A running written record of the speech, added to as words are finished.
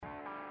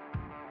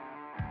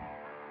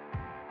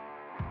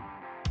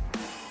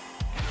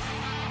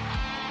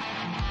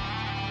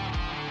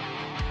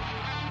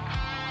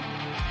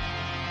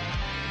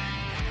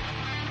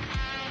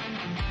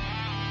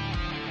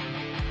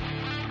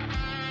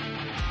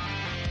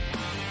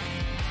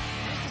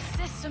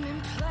them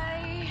in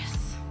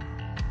place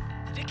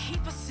to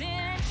keep us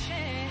in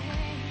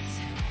chains.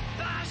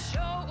 By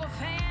show of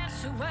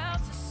hands, who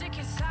else is sick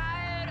and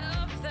tired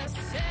of the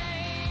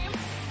same?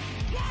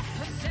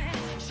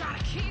 1% trying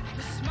to keep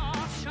us small,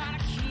 trying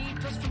to keep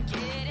us from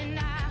getting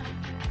out.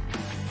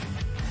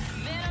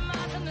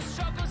 Minimizing the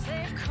struggles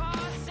they've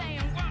caused,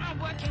 saying we're not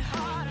working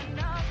hard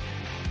enough.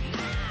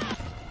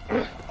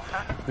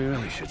 We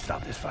really should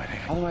stop this fighting.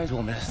 Otherwise,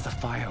 we'll miss the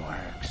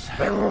fireworks.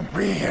 There won't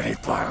be any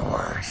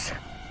fireworks.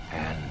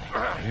 And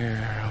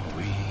here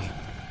we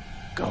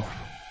go.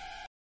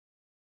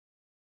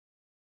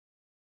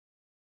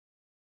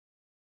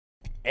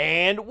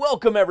 And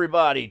welcome,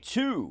 everybody,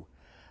 to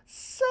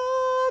Suck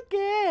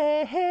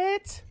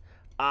It.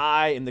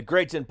 I am the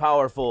great and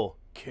powerful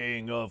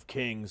King of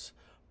Kings,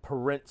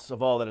 Prince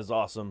of all that is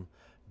awesome.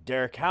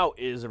 Derek, how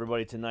is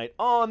everybody tonight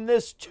on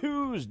this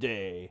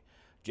Tuesday,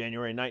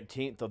 January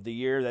 19th of the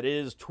year that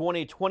is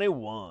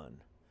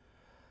 2021?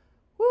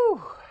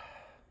 Woo!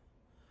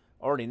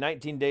 Already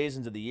 19 days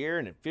into the year,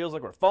 and it feels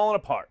like we're falling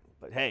apart.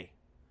 But hey,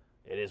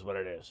 it is what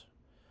it is.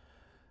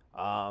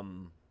 I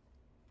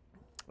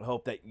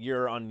hope that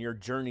you're on your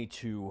journey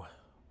to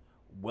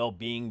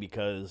well-being,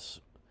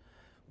 because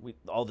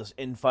all this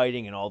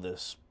infighting and all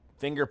this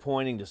finger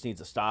pointing just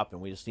needs to stop,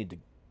 and we just need to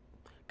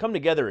come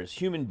together as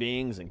human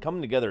beings and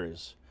come together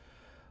as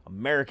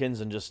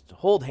Americans and just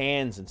hold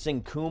hands and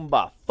sing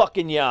Kumbaya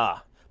fucking ya.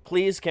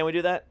 Please, can we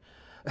do that?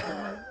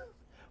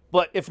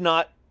 But if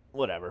not,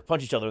 whatever.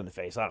 Punch each other in the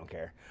face. I don't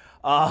care.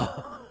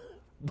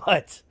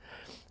 But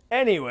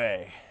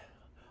anyway,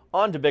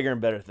 on to bigger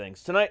and better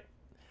things. Tonight,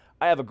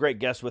 I have a great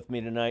guest with me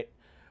tonight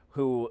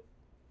who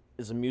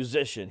is a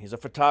musician. He's a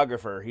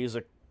photographer. He's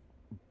a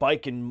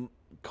bike and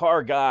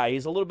car guy.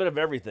 He's a little bit of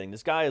everything.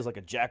 This guy is like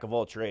a jack of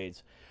all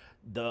trades.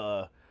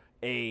 A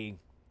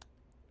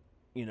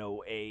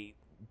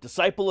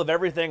disciple of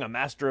everything, a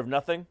master of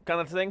nothing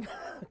kind of thing.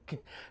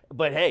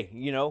 But hey,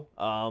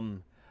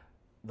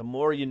 the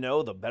more you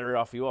know, the better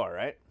off you are,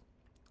 right?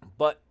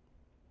 But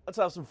let's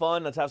have some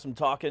fun. Let's have some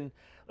talking.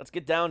 Let's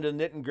get down to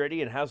nit and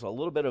gritty and have a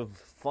little bit of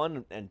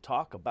fun and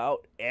talk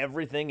about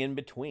everything in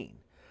between.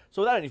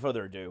 So without any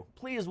further ado,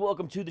 please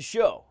welcome to the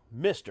show,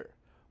 Mr.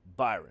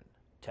 Byron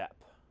Tepp.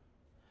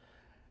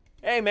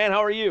 Hey, man,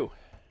 how are you?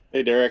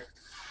 Hey, Derek.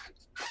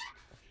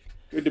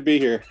 Good to be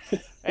here.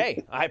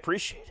 Hey, I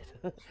appreciate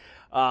it.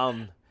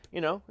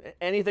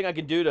 Anything I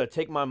can do to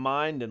take my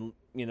mind and,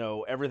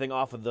 everything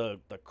off of the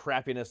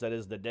crappiness that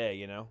is the day,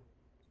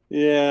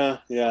 Yeah.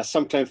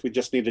 Sometimes we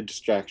just need a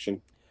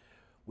distraction.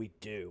 We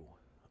do.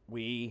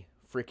 We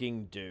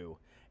freaking do.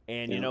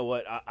 And Yeah. You know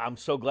what? I'm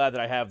so glad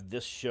that I have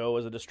this show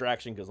as a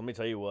distraction, because let me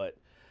tell you what,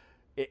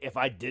 if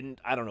I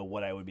didn't, I don't know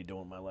what I would be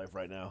doing in my life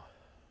right now.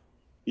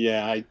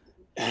 Yeah,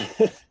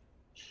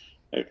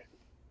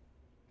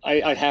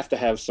 I have to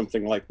have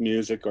something like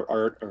music or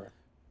art or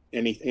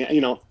anything,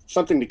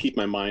 something to keep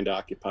my mind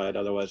occupied.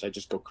 Otherwise, I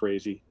just go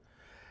crazy.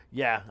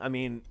 Yeah, I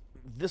mean,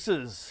 this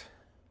is,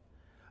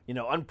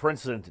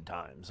 unprecedented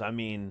times. I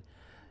mean,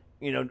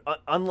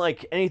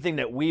 unlike anything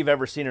that we've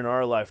ever seen in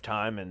our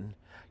lifetime, and,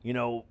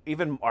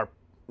 even our,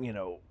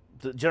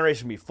 the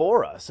generation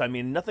before us, I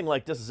mean, nothing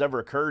like this has ever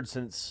occurred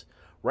since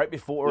right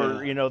before,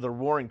 the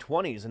Roaring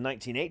 '20s in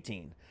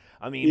 1918.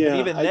 I mean, Yeah, but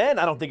even then,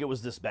 I don't think it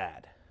was this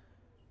bad.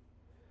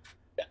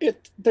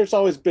 There's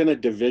always been a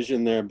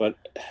division there, but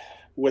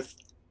with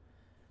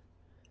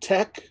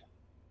tech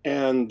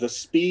and the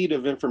speed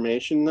of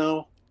information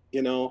now,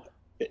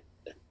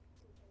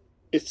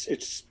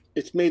 it's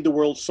made the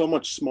world so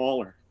much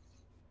smaller.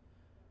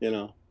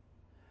 Yeah,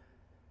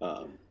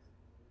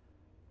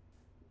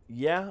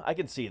 I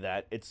can see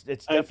that. It's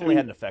definitely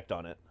had an effect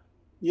on it.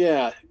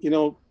 Yeah,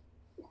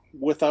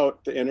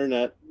 without the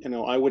internet,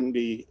 I wouldn't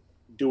be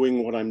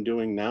doing what I'm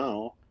doing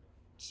now.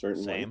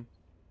 Certainly. Same.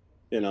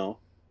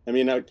 I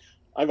mean,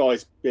 I've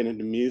always been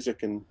into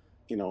music and,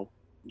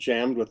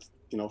 jammed with,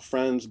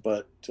 friends,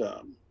 but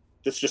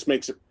this just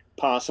makes it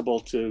possible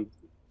to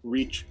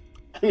reach,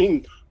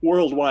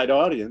 worldwide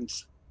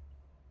audience.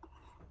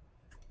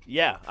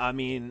 Yeah, I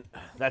mean,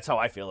 that's how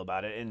I feel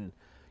about it. And,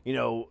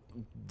 the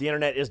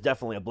internet is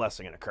definitely a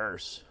blessing and a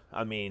curse.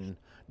 I mean,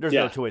 there's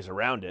no two ways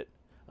around it.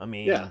 I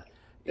mean... Yeah,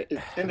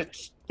 and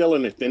it's still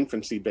in its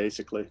infancy,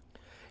 basically.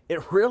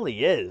 It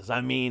really is.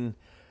 I mean...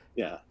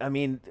 Yeah. I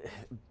mean,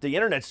 the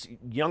internet's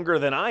younger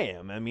than I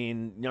am. I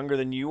mean, younger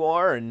than you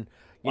are. And,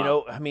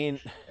 Wow.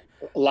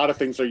 A lot of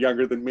things are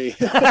younger than me.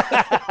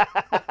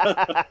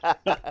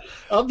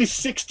 I'll be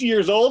 60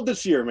 years old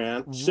this year,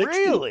 man. 60.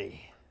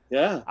 Really?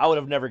 Yeah. I would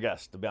have never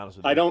guessed, to be honest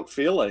with you. I don't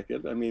feel like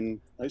it.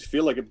 I just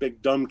feel like a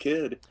big dumb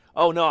kid.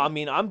 Oh, no. I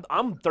mean,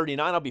 I'm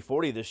 39. I'll be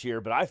 40 this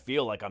year, but I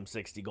feel like I'm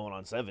 60 going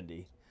on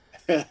 70.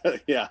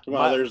 Yeah,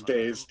 well, there's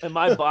days. And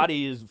my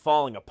body is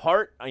falling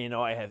apart. I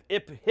have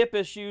hip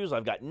issues.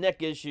 I've got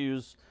neck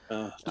issues.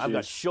 I've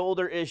got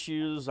shoulder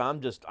issues. I'm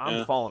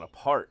falling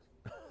apart.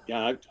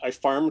 Yeah, I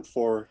farmed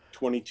for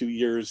 22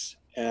 years,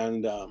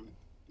 and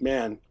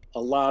man, a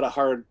lot of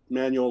hard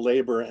manual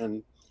labor,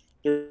 and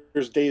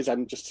there's days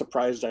I'm just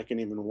surprised I can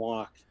even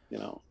walk.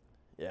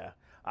 Yeah,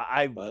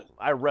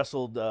 I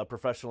wrestled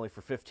professionally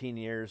for 15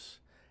 years,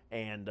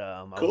 and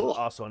I Cool. was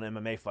also an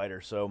MMA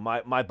fighter. So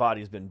my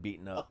body's been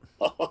beaten up.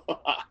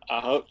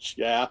 Ouch!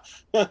 Yeah,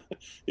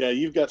 yeah.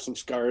 You've got some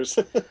scars.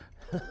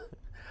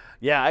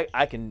 Yeah,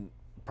 I can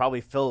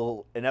probably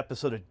fill an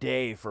episode a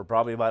day for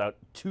probably about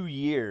 2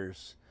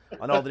 years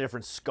on all the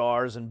different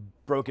scars and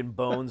broken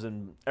bones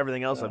and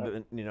everything else I've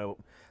been,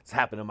 it's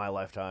happened in my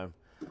lifetime.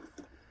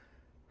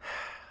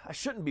 I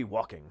shouldn't be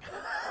walking.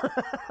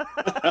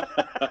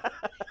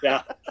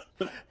 Yeah.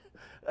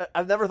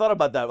 I've never thought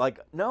about that. Like,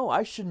 no,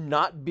 I should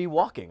not be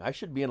walking. I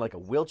should be in like a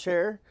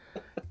wheelchair.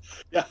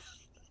 Yeah.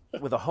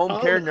 With a home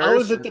care nurse. How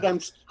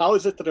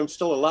is it that I'm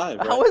still alive?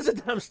 Right? How is it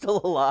that I'm still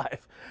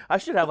alive? I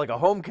should have like a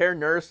home care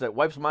nurse that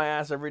wipes my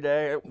ass every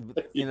day,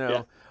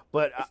 Yeah.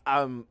 But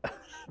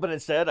but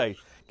instead I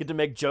get to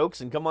make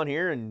jokes and come on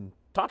here and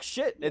talk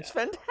shit. It's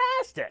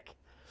fantastic.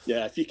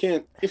 Yeah, if you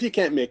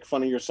can't make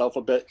fun of yourself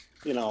a bit,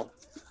 I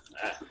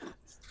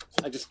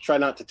just try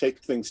not to take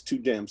things too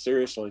damn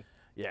seriously.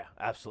 Yeah,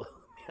 absolutely.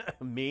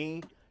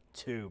 Me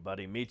too,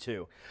 buddy. Me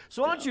too.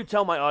 So why don't you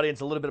tell my audience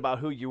a little bit about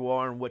who you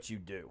are and what you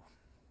do?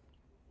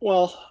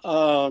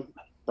 Well,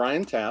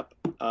 Brian Tapp.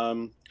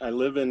 I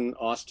live in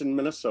Austin,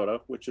 Minnesota,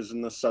 which is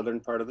in the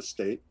southern part of the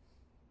state.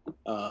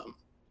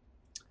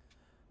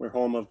 We're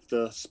home of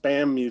the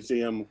Spam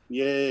Museum.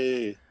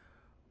 Yay!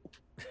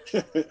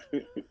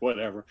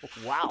 Whatever.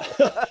 Wow.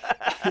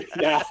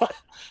 yeah,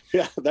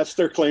 that's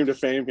their claim to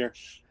fame here.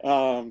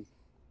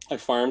 I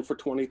farmed for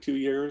 22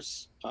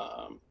 years.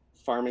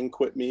 Farming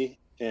quit me,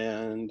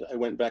 and I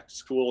went back to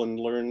school and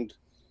learned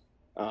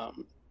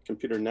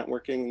computer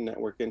networking,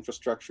 network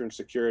infrastructure, and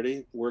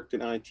security. Worked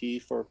in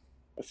IT for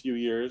a few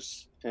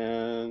years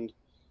and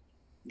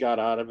got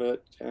out of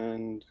it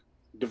and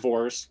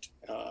divorced,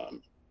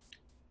 and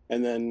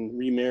then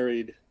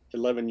remarried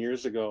 11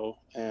 years ago,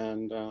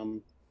 and a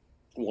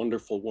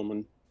wonderful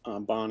woman,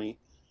 Bonnie.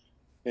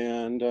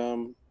 And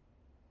it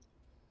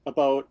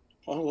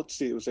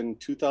was in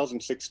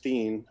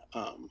 2016,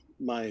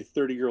 my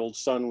 30-year-old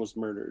son was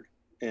murdered,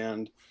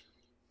 and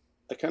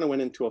I kind of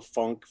went into a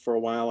funk for a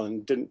while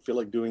and didn't feel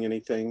like doing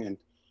anything. And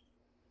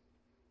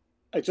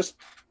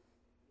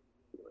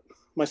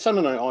my son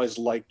and I always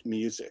liked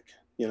music,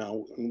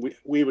 and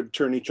we would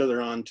turn each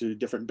other on to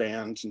different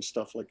bands and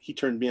stuff. Like he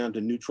turned me on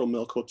to Neutral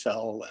Milk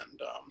Hotel and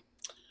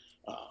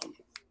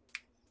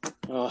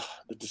the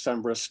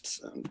Decemberists.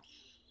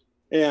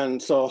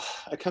 And so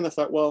I kind of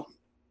thought, well,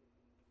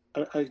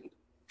 I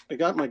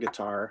got my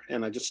guitar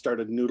and I just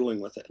started noodling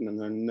with it. And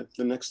then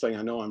the next thing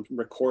I know, I'm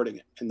recording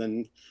it. And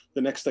then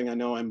the next thing I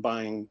know, I'm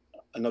buying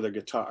another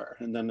guitar.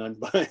 And then I'm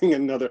buying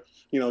another,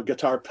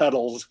 guitar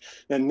pedals.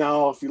 And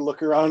now if you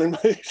look around in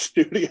my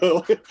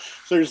studio,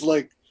 there's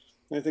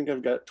I think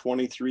I've got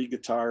 23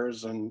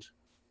 guitars, and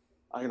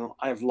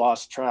I've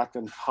lost track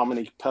on how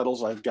many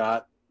pedals I've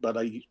got, but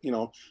I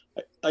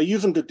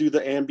use them to do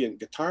the ambient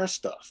guitar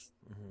stuff.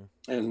 Mm-hmm.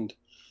 And,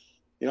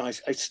 I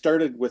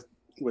started with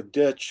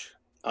Ditch,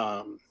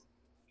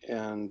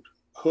 and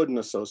Hood and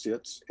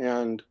Associates,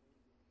 and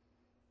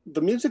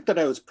the music that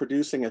I was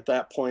producing at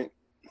that point,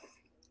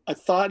 I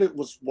thought it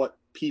was what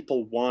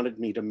people wanted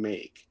me to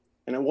make,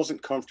 and I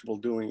wasn't comfortable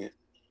doing it.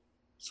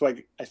 So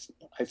I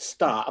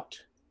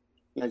stopped,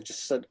 and I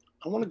just said,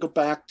 I want to go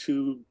back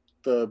to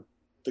the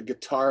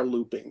guitar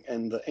looping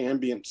and the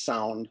ambient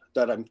sound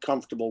that I'm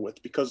comfortable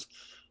with, because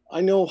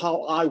I know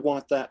how I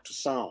want that to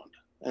sound,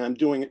 and I'm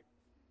doing it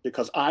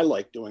because I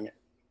like doing it.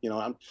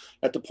 I'm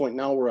at the point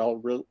now where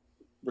I'll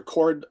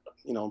record,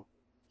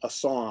 a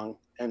song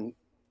and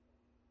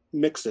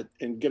mix it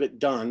and get it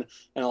done,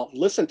 and I'll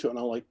listen to it and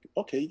I'm like,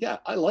 okay, yeah,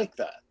 I like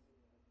that,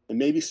 and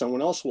maybe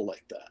someone else will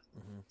like that.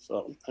 Mm-hmm.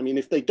 So,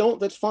 if they don't,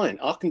 that's fine.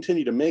 I'll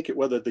continue to make it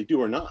whether they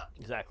do or not.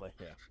 Exactly.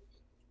 Yeah.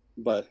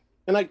 But,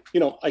 and I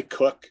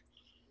cook.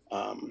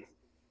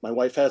 My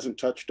wife hasn't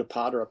touched a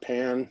pot or a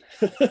pan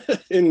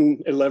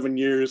in 11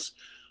 years.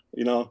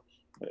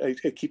 I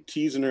keep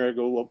teasing her. I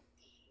go, well,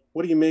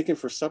 what are you making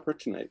for supper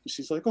tonight? And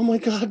she's like, oh my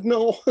God,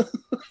 no.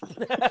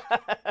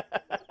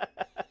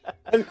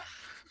 And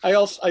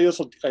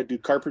I do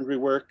carpentry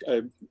work.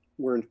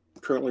 We're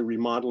currently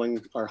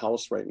remodeling our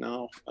house right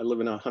now. I live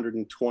in a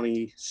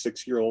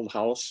 126-year-old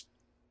house,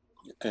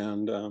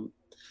 and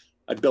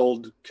I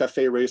build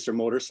cafe racer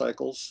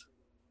motorcycles.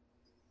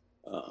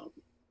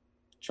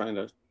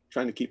 Trying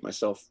to keep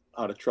myself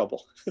out of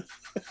trouble.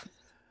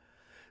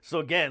 So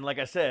again, like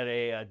I said,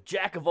 a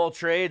jack of all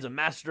trades, a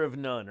master of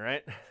none,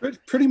 right?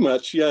 Pretty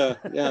much, yeah.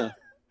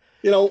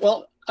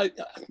 Well,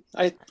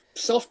 I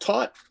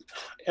self-taught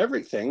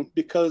everything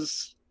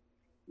because,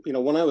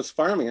 when I was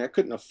farming, I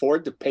couldn't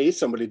afford to pay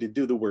somebody to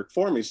do the work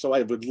for me. So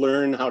I would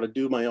learn how to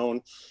do my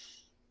own,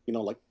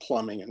 like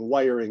plumbing and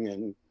wiring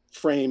and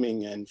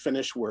framing and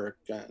finish work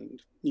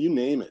and you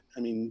name it.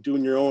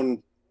 Doing your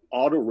own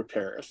auto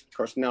repairs. Of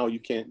course, now you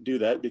can't do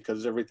that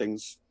because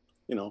everything's,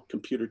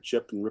 computer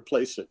chip and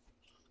replace it.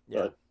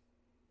 Yeah.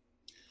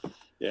 But,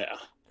 yeah.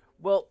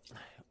 Well,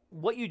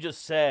 what you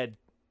just said,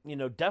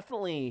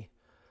 definitely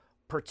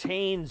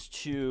pertains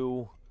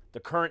to the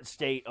current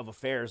state of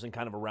affairs in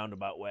kind of a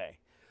roundabout way.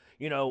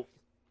 you know,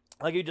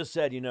 like you just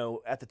said, you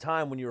know, at the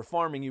time when you were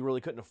farming, you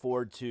really couldn't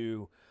afford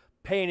to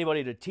pay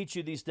anybody to teach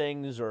you these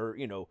things or,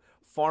 you know,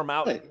 farm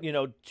out, Right. you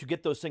know, to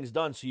get those things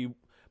done. So you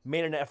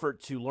made an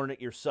effort to learn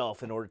it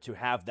yourself in order to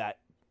have that,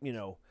 you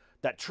know,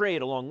 that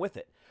trade along with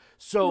it.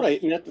 So,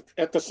 Right. And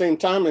at the same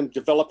time, I'm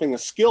developing a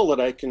skill that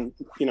I can,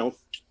 you know,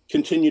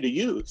 continue to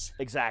use.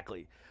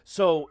 exactly.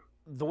 So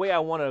the way I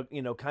want to,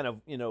 you know, kind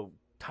of, you know,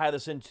 tie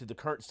this into the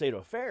current state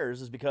of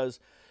affairs is because,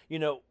 you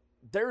know,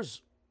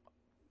 there's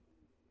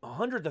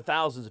hundreds of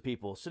thousands of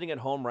people sitting at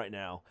home right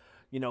now,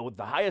 you know, with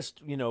the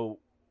highest, you know,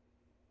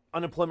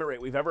 unemployment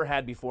rate we've ever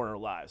had before in our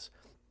lives,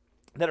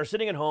 that are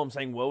sitting at home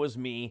saying, woe is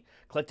me,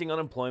 collecting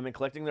unemployment,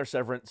 collecting their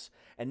severance,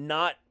 and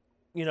not,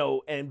 you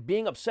know, and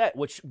being upset,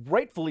 which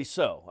rightfully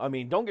so. I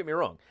mean, don't get me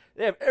wrong.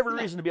 They have every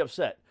reason to be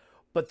upset,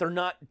 but they're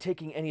not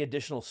taking any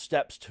additional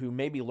steps to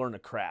maybe learn a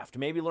craft,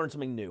 maybe learn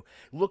something new.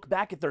 Look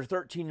back at their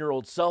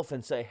 13-year-old self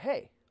and say,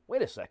 hey,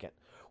 wait a second.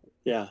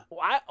 Yeah.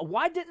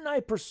 Why didn't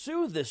I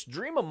pursue this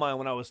dream of mine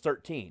when I was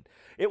 13?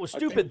 It was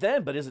stupid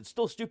then, but is it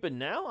still stupid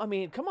now? I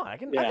mean, come on, I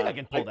think I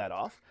can pull that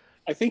off.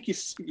 I think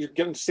you're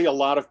going to see a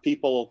lot of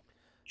people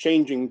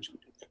changing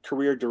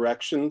career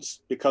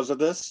directions because of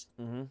this.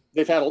 Mm-hmm.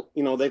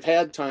 They've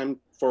had time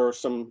for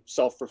some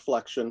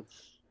self-reflection,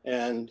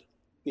 and,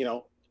 you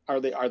know, are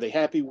they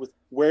happy with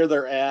where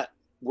they're at?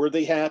 Were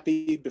they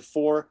happy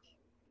before?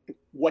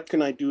 What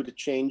can I do to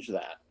change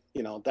that?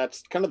 You know,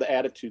 that's kind of the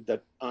attitude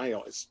that I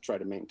always try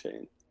to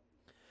maintain.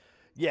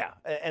 Yeah,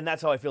 and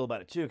that's how I feel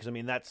about it too, because I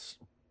mean that's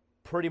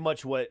pretty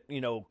much what, you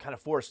know, kind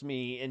of forced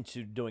me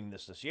into doing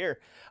this year.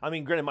 I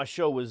mean, granted, my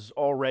show was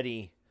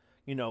already,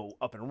 you know,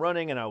 up and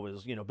running, and I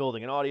was, you know,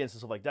 building an audience and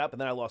stuff like that. But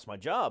then I lost my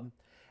job,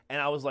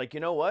 and I was like, you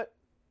know what?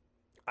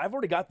 I've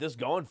already got this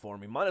going for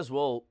me. Might as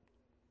well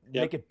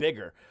make it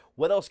bigger.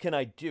 What else can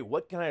I do?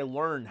 What can I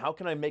learn? How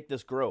can I make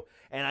this grow?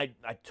 And I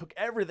took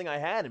everything I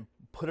had and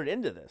put it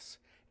into this.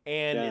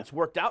 And it's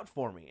worked out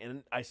for me.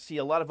 And I see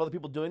a lot of other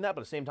people doing that,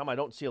 but at the same time, I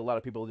don't see a lot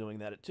of people doing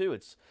that too.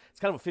 It's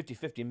kind of a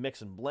 50-50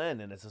 mix and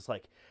blend. And it's just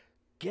like,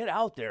 get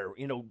out there,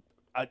 you know,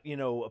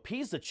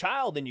 appease the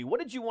child in you. What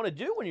did you want to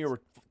do when you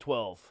were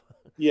 12?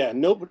 Yeah,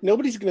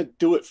 nobody's going to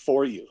do it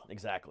for you.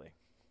 Exactly.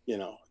 You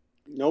know,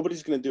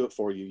 nobody's going to do it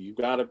for you.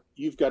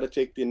 You've got to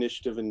take the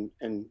initiative and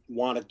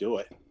want to do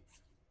it.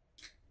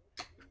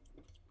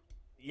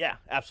 Yeah,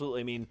 absolutely.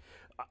 I mean,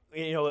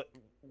 you know,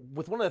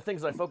 with one of the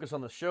things I focus on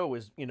the show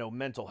is, you know,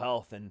 mental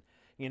health and,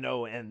 you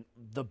know, and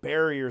the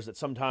barriers that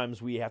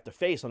sometimes we have to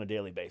face on a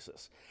daily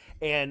basis.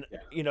 And,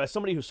 you know, as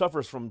somebody who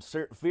suffers from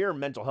severe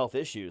mental health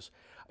issues,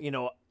 you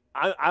know,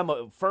 I'm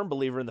a firm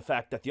believer in the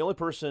fact that the only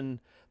person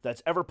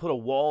that's ever put a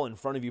wall in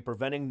front of you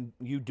preventing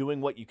you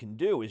doing what you can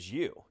do is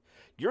you.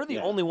 You're the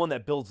only one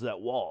that builds that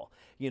wall.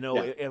 You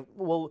know,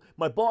 well,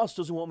 my boss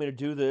doesn't want me to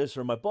do this,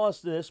 or my boss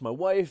this, my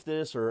wife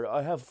this, or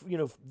I have, you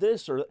know,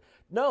 this, or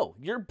no,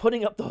 you're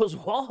putting up those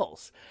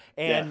walls,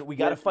 and we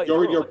got to fight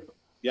through it.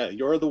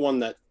 You're the one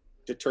that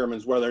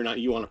determines whether or not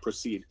you want to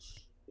proceed.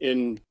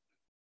 In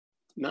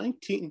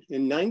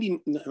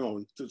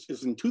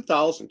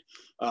 2000,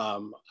 I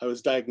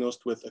was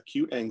diagnosed with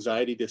acute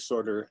anxiety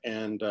disorder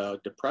and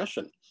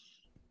depression.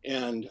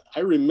 And I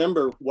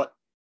remember what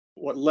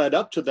led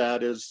up to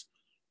that is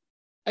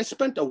I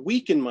spent a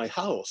week in my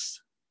house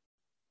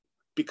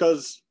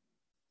because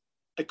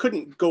I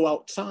couldn't go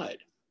outside.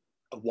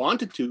 I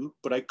wanted to,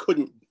 but I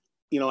couldn't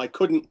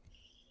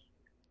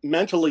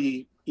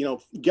mentally, you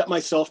know, get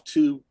myself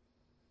to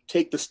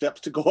take the steps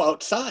to go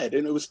outside.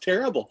 And it was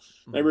terrible.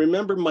 Mm-hmm. I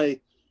remember my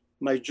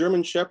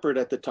German Shepherd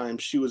at the time,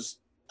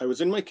 I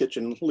was in my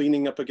kitchen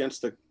leaning up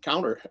against the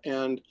counter,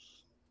 and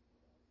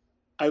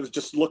I was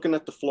just looking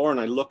at the floor, and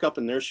I look up,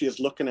 and there she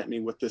is looking at me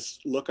with this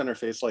look on her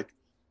face like,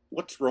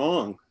 what's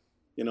wrong?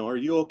 You know, are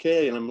you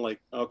okay? And I'm like,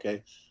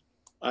 okay,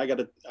 I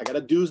gotta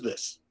do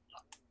this.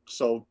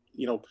 So,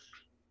 you know,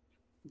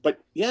 but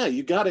yeah,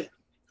 you gotta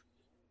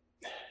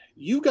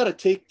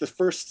take the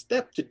first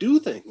step to do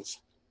things.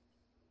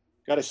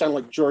 Gotta sound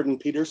like Jordan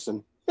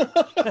Peterson.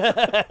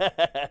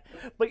 But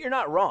you're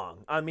not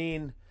wrong. I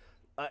mean,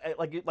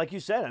 like you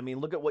said, I mean,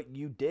 look at what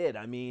you did.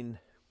 I mean,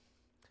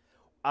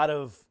 out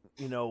of,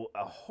 you know,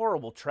 a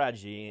horrible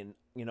tragedy, and,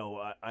 you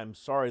know, I'm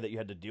sorry that you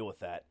had to deal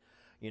with that,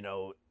 you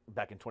know,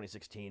 back in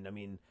 2016. I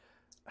mean,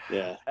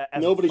 yeah,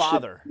 as nobody a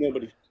father,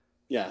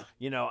 yeah,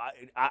 you know,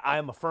 I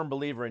am a firm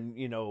believer in,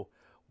 you know,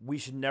 we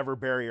should never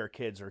bury our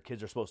kids, or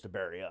kids are supposed to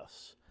bury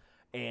us.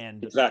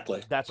 And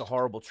exactly, that's a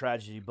horrible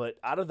tragedy. But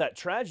out of that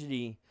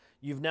tragedy,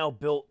 you've now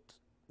built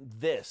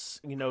this,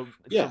 you know,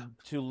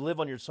 to live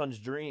on your son's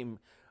dream.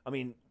 I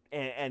mean,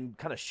 and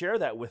kind of share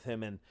that with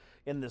him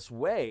in this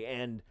way,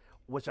 and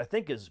which I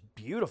think is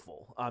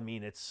beautiful. I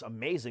mean, it's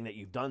amazing that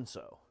you've done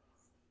so.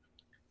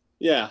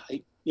 Yeah,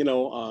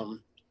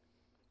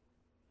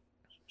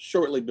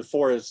 shortly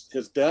before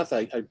his death,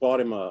 I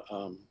bought him a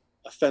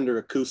Fender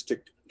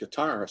acoustic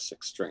guitar, a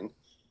 6-string,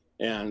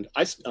 and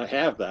I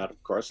have that,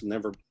 of course,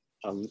 never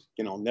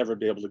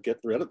be able to get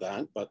rid of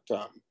that. But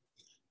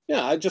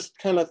I just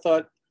kind of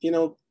thought, you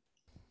know,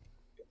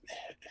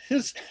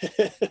 his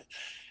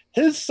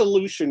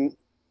solution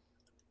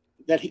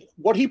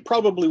what he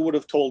probably would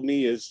have told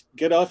me is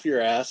get off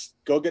your ass,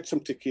 go get some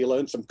tequila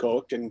and some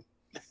Coke and,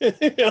 and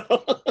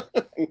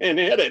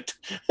hit it.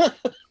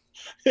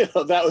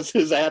 That was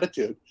his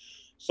attitude.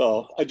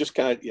 So I just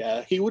kind of,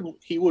 he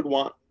would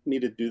want me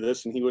to do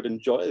this and he would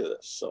enjoy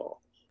this. So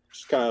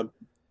just kind of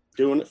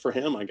doing it for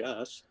him, I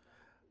guess.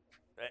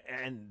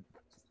 And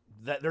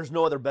that there's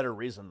no other better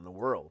reason in the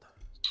world.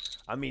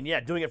 I mean,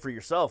 doing it for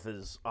yourself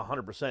is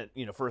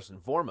 100%, first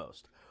and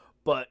foremost,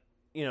 but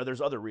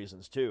there's other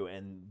reasons too.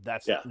 And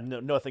that's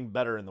nothing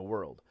better in the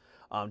world,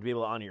 to be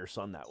able to honor your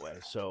son that way.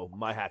 So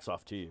my hat's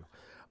off to you.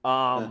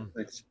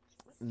 Thanks.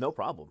 No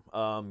problem.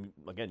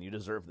 Again, you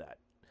deserve that.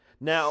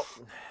 Now,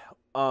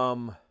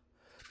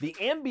 the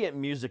ambient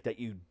music that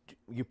you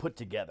put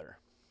together,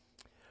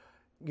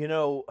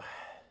 I've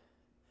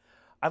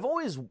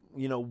always,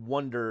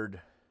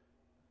 wondered,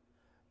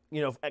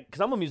 because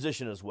I'm a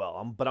musician as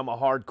well, but I'm a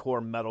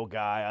hardcore metal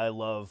guy. I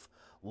love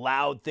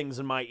loud things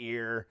in my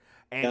ear.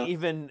 And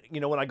even,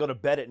 when I go to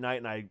bed at night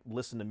and I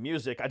listen to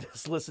music, I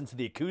just listen to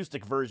the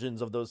acoustic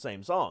versions of those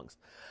same songs.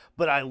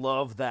 But I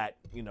love that,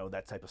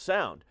 that type of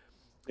sound.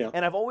 Yeah.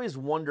 And I've always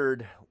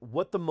wondered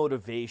what the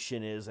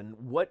motivation is and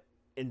what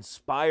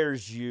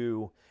inspires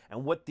you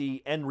and what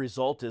the end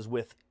result is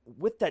with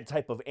that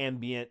type of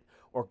ambient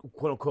or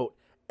quote unquote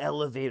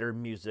elevator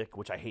music,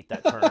 which I hate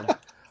that term.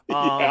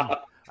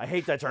 I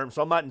hate that term,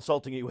 so I'm not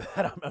insulting you with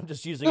that. I'm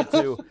just using it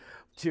to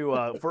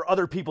for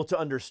other people to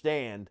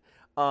understand.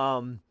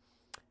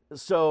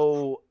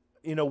 So,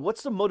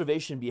 what's the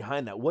motivation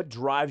behind that? What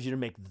drives you to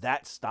make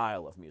that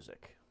style of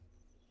music?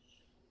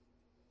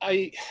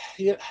 I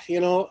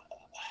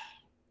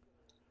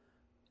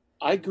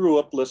grew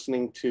up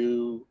listening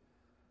to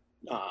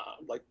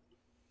like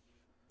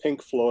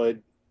Pink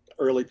Floyd,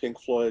 early Pink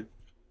Floyd,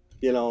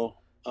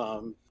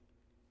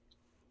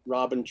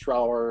 Robin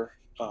Trower,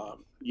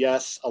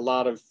 yes, a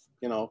lot of,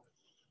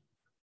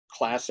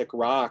 classic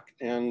rock.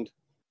 And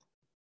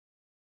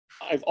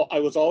I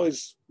was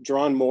always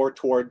drawn more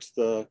towards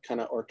the kind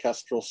of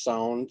orchestral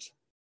sound.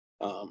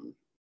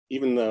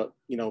 Even the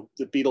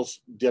Beatles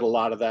did a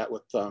lot of that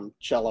with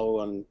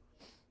cello, and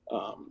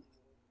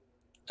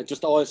I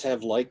just always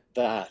have liked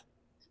that,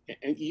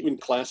 and even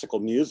classical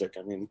music.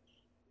 I mean,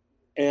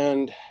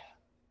 and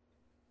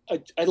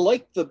I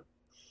like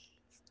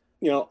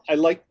I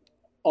like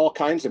all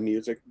kinds of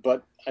music,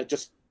 but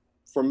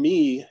for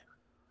me,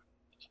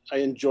 I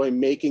enjoy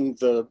making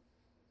the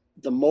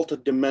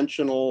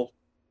multidimensional,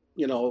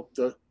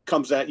 the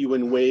comes at you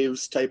in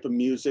waves type of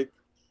music.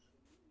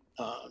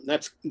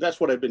 That's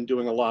what I've been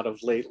doing a lot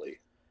of lately.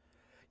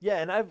 Yeah,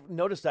 and I've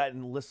noticed that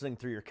in listening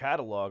through your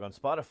catalog on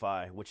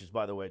Spotify, which is,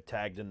 by the way,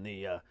 tagged in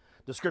the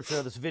description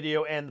of this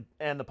video and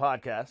the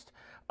podcast.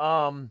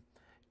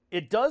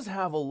 It does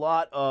have a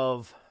lot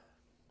of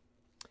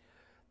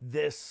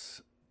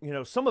this,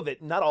 some of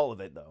it, not all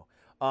of it though,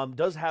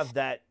 does have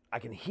that. I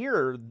can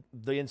hear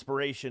the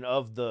inspiration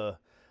of the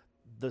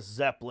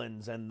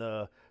Zeppelins and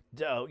the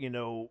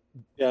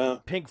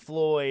Pink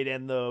Floyd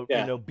and the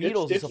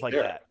Beatles and stuff like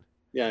that.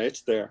 Yeah,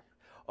 it's there.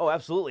 Oh,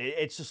 absolutely.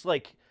 It's just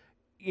like,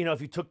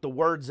 if you took the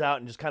words out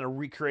and just kind of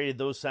recreated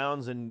those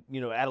sounds and,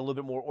 add a little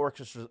bit more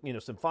orchestra,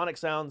 symphonic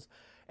sounds,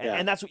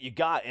 and that's what you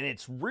got. And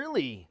it's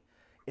really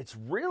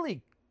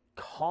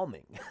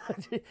calming.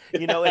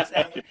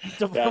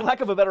 For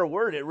lack of a better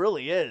word, it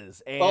really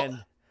is.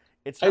 And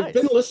it's nice. I've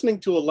been listening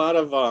to a lot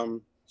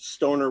of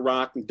stoner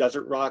rock and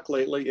desert rock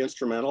lately,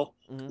 instrumental.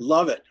 Mm-hmm.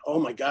 Love it. Oh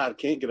my God,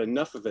 can't get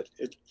enough of it.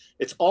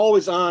 It's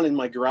always on in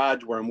my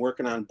garage where I'm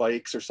working on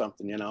bikes or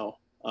something,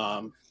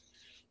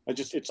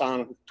 it's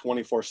on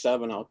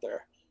 24/7 out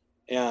there.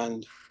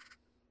 And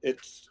I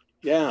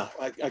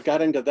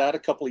got into that a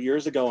couple of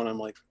years ago and I'm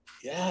like,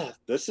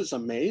 this is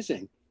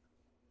amazing.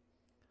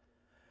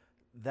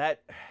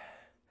 That,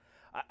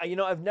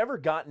 I've never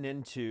gotten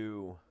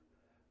into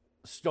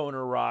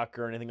stoner rock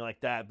or anything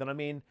like that, but I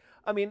mean,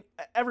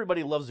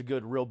 everybody loves a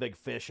good Real Big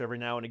Fish every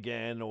now and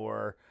again,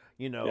 or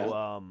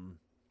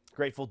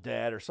Grateful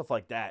Dead or stuff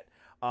like that.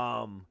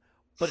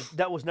 But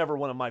that was never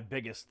one of my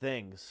biggest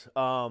things.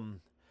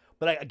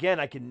 But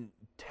I can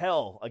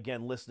tell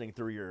listening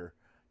through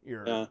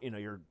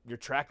your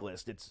track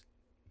list, it's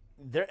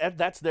there.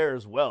 That's there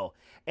as well,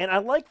 and I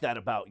like that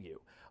about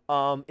you.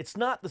 It's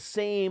not the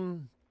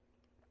same,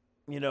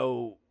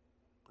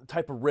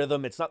 type of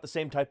rhythm. It's not the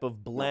same type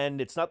of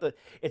blend. It's a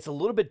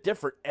little bit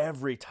different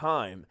every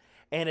time,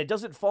 and it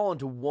doesn't fall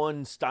into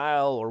one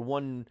style or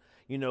one,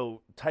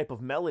 type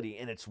of melody.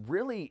 And it's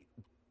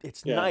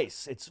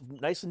nice. It's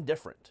nice and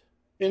different.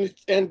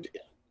 And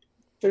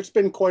there's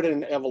been quite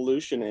an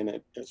evolution in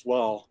it as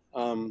well.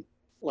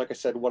 Like I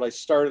said, what I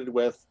started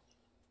with,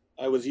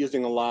 I was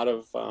using a lot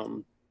of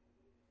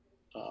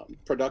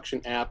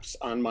production apps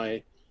on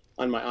my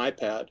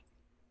iPad,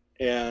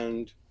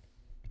 and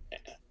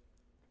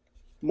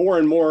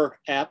more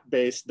app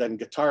based than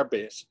guitar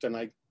based, and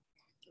I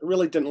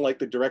really didn't like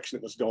the direction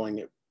it was going.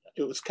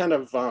 It was kind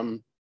of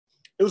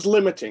it was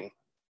limiting,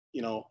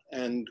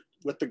 and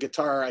with the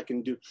guitar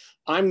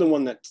I'm the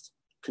one that's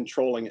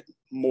controlling it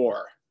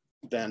more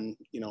than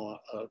a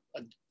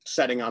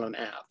setting on an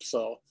app.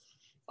 So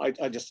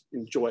I just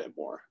enjoy it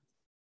more.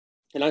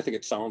 And I think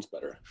it sounds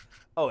better.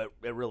 Oh, it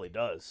really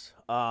does.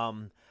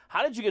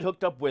 How did you get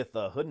hooked up with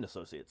Hood and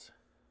Associates?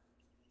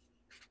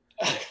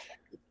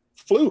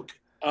 Fluke.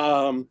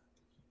 I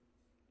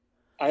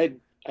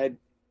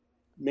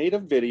made a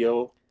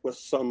video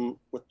with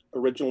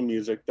original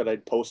music that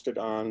I'd posted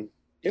on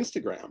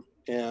Instagram,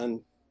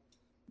 and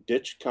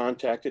Ditch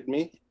contacted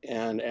me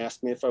and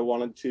asked me if I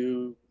wanted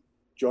to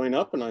join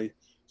up, and I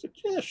said,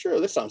 yeah, sure,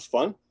 this sounds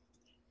fun.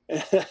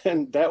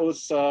 And that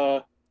was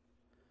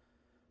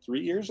 3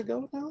 years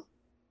ago now.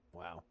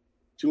 Wow.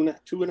 Two and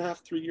a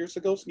half, 3 years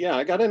ago. So, yeah,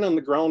 I got in on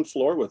the ground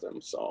floor with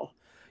him. So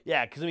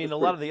yeah, because I mean, a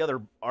lot of the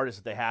other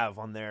artists that they have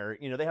on there,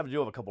 you know, they have to do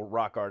have a couple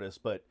rock artists,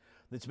 but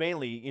it's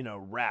mainly, you know,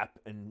 rap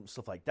and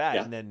stuff like that.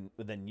 Yeah. And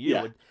then you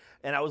Yeah. would,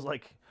 and I was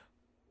like,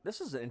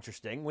 this is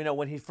interesting. You know,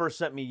 when he first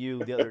sent me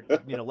you the other,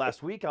 you know,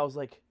 last week, I was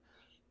like,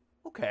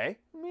 okay,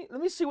 let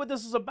me see what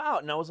this is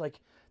about. And I was like,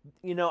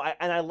 you know,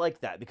 I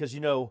like that because, you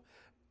know,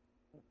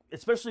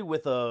 especially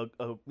with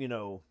you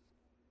know,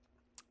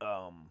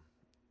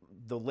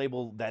 the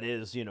label that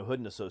is, you know, Hood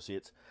and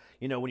Associates,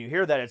 you know, when you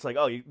hear that, it's like,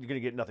 oh, you're going to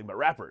get nothing but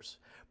rappers.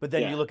 But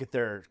then you look at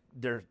their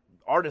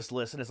artist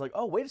list and it's like,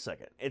 oh, wait a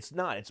second. It's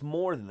not. It's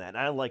more than that. And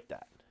I like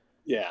that.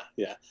 Yeah.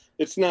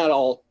 It's not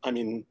all, I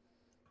mean,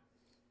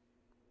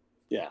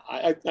 yeah,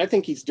 I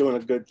think he's doing a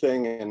good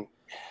thing. And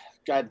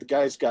God, the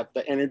guy's got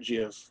the energy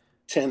of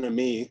 10 of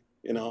me,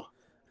 you know.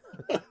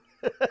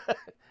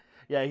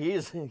 Yeah, he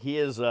is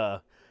he's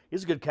a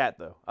good cat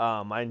though.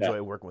 I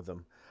enjoy working with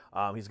him.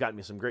 He's gotten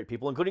me some great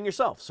people, including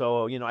yourself.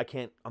 So, you know,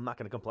 I'm not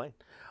going to complain.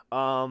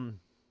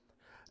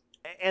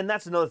 And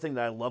that's another thing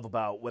that I love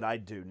about what I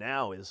do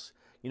now is,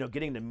 you know,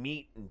 getting to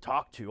meet and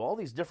talk to all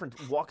these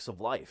different walks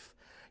of life,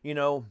 you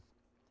know,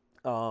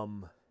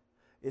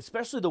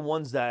 especially the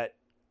ones that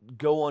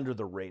go under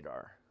the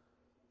radar.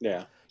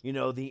 Yeah. You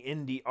know, the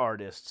indie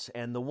artists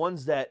and the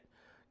ones that,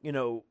 you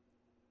know,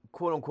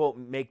 quote unquote,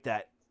 make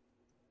that,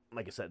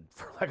 like I said,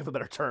 for lack of a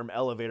better term,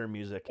 elevator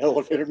music.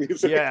 Elevator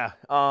music. Yeah.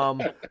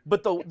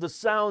 But the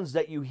sounds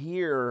that you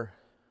hear,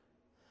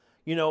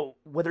 you know,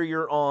 whether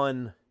you're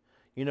on,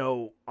 you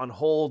know, on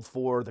hold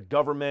for the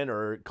government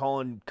or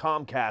calling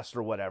Comcast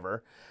or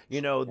whatever,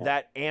 you know,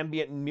 that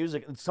ambient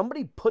music,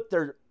 somebody put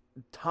their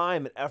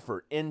time and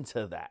effort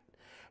into that.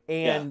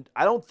 And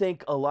I don't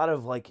think a lot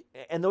of like,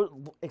 and those,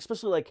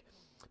 especially like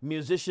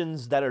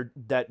musicians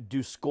that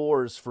do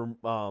scores for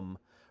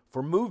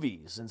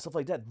movies and stuff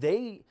like that,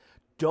 they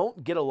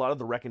don't get a lot of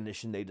the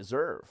recognition they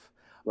deserve.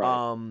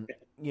 Right.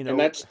 You know,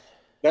 and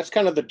that's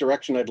kind of the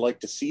direction I'd like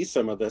to see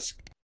some of this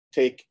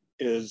take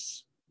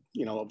is,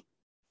 you know,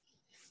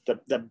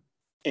 the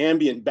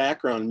ambient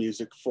background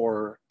music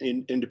for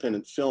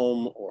independent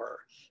film, or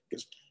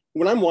because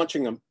when I'm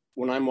watching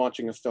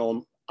a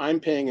film, I'm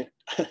paying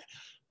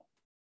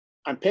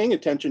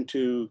attention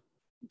to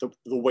the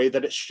way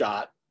that it's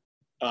shot,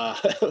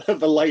 the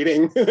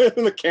lighting,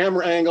 the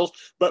camera angles,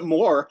 but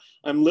more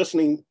I'm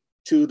listening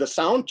to the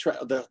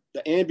soundtrack, the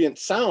ambient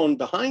sound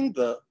behind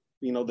the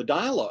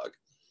dialogue.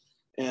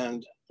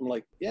 And I'm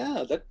like,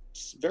 yeah,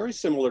 that's very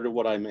similar to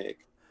what I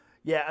make.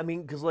 Yeah, I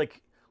mean, because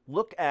like,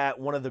 look at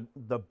one of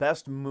the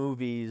best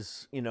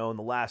movies, you know, in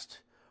the last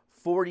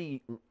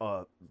 40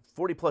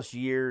 plus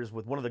years,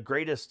 with one of the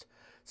greatest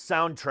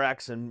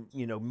soundtracks and,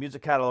 you know,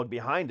 music catalog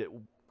behind it,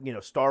 you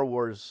know, Star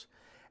Wars.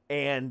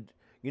 And,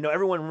 you know,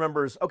 everyone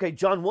remembers, okay,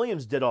 John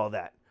Williams did all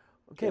that.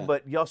 Okay, Yeah.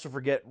 but you also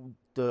forget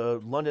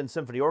the London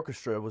Symphony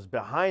Orchestra was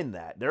behind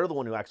that. They're the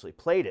one who actually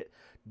played it.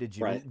 Did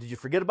you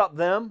forget about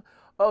them?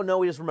 Oh, no,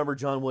 we just remember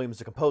John Williams,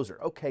 the composer.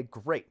 Okay,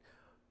 great.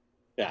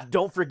 Yeah.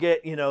 Don't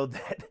forget, you know,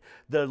 that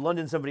the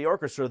London Symphony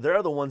Orchestra,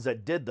 they're the ones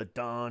that did the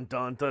dun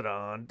dun dun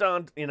dun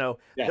dun. You know,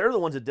 they're the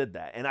ones that did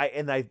that. And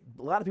a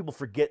lot of people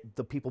forget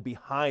the people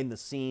behind the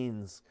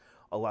scenes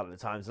a lot of the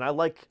times. And I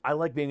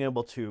like being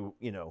able to,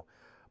 you know,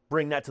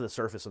 bring that to the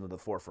surface and to the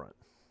forefront.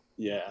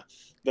 Yeah,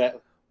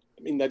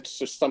 that's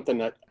just something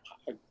that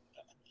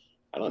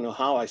I don't know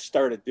how I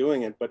started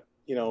doing it, but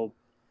you know,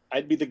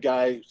 I'd be the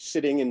guy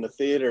sitting in the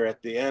theater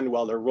at the end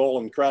while they're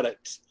rolling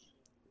credits,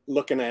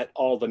 looking at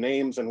all the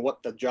names and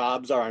what the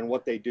jobs are and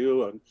what they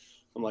do, and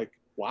I'm like,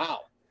 wow,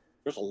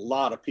 there's a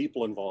lot of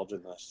people involved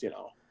in this, you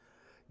know.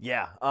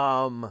 Yeah.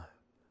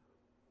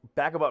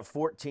 Back about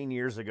 14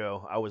 years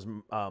ago, I was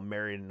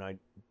married, and I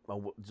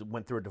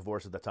went through a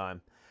divorce at the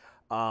time.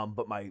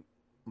 But my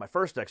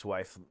first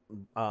ex-wife,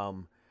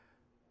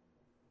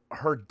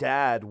 her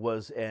dad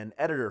was an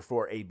editor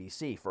for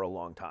ABC for a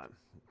long time,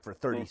 for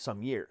 30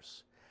 some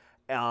years.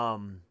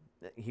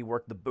 He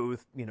worked the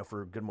booth, you know,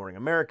 for Good Morning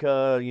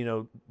America, you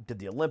know, did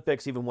the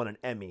Olympics, even won an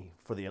Emmy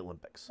for the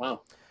Olympics.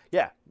 Wow.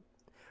 Yeah.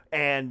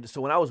 And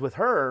so when I was with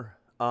her,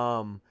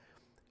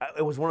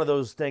 it was one of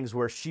those things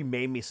where she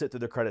made me sit through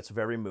the credits of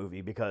every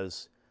movie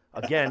because,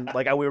 again,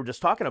 like we were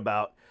just talking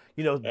about,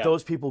 you know,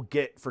 those people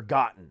get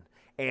forgotten.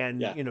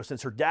 And, you know,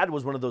 since her dad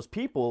was one of those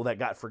people that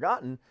got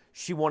forgotten,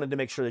 she wanted to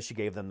make sure that she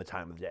gave them the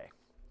time of day.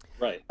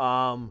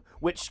 Right.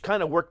 Which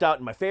kind of worked out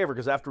in my favor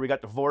because after we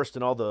got divorced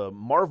and all the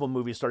Marvel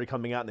movies started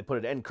coming out and they put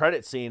an end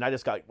credit scene, I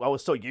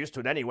was so used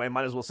to it anyway,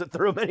 might as well sit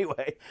through them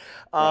anyway.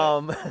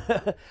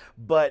 Right.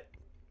 But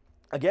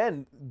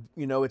again,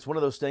 you know, it's one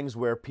of those things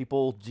where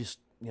people just,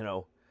 you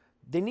know,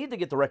 they need to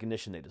get the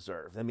recognition they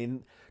deserve. I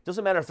mean, it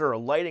doesn't matter if they're a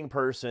lighting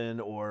person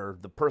or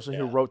the person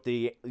who wrote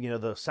the, you know,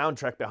 the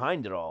soundtrack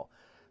behind it all.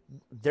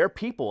 They're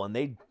people and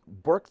they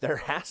work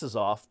their asses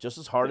off just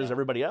as hard as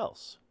everybody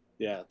else.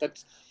 Yeah,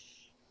 that's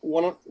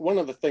one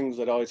of the things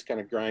that always kind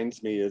of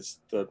grinds me is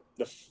the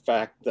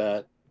fact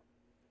that,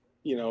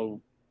 you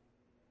know,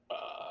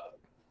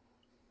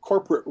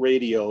 corporate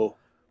radio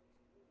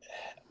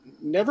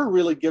never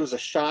really gives a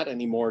shot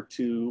anymore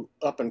to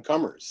up and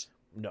comers.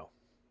 No.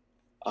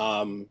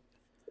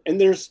 And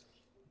there's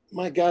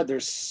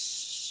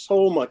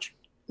so much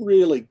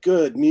really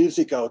good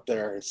music out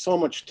there and so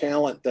much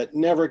talent that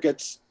never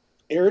gets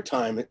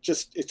airtime.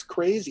 It's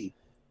crazy.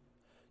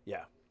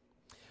 Yeah.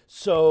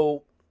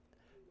 So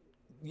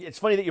it's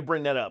funny that you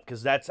bring that up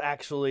because that's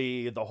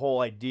actually the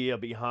whole idea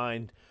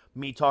behind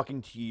me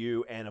talking to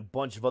you and a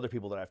bunch of other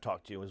people that I've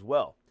talked to as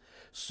well.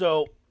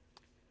 So,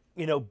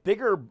 you know,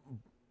 bigger,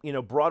 you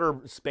know, broader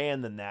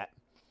span than that.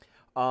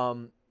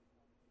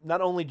 Not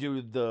only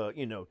do the,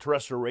 you know,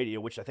 terrestrial radio,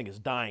 which I think is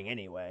dying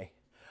anyway,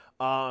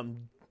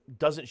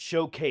 doesn't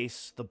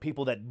showcase the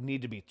people that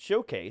need to be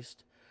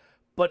showcased,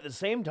 but at the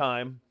same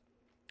time,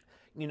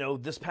 you know,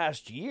 this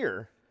past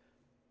year,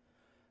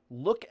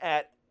 look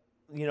at,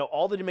 you know,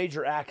 all the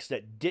major acts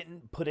that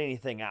didn't put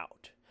anything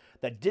out,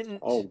 that didn't.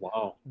 Oh,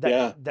 wow.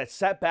 That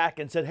sat back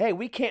and said, hey,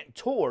 we can't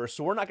tour,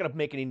 so we're not going to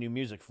make any new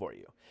music for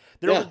you.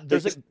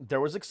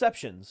 There was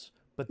exceptions,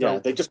 but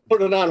they just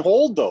put it on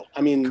hold, though.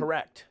 I mean,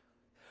 correct.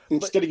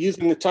 Instead of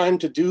using the time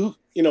to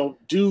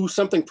do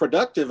something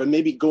productive and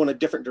maybe go in a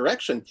different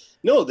direction.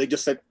 No, they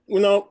just said,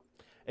 well, no,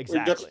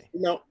 exactly.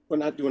 We're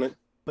not doing it.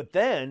 But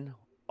then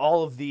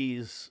all of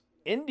these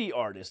indie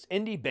artists,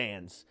 indie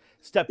bands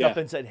stepped up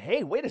and said,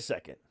 hey, wait a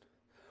second.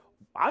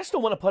 I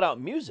still want to put out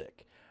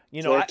music.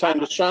 You know, time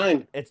to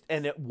shine.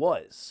 It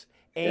was.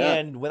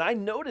 And when I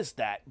noticed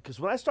that, because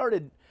when I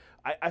started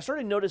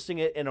noticing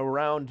it in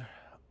around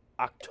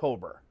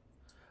October,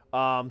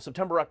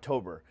 September,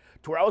 October,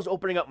 to where I was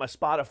opening up my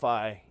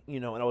Spotify, you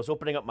know, and I was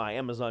opening up my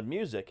Amazon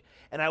Music,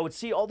 and I would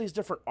see all these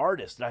different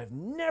artists that I've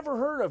never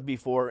heard of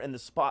before in the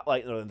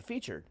spotlight or in the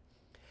featured.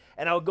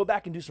 And I would go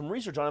back and do some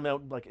research on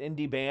them, like an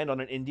indie band on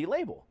an indie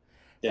label.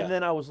 Yeah. And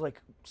then I was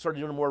like, started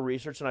doing more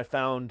research, and I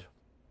found,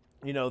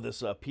 you know,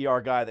 this PR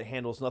guy that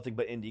handles nothing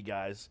but indie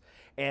guys.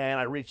 And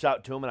I reached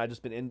out to him, and I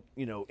just been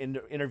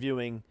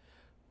interviewing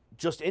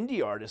just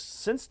indie artists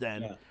since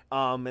then. Yeah.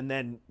 And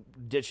then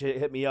Ditch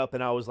hit me up,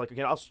 and I was like,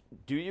 okay, I'll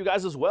do you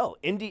guys as well.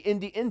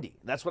 Indie.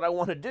 That's what I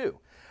want to do.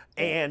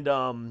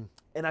 Yeah.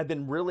 And I've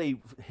been really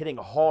hitting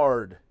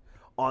hard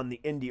on the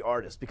indie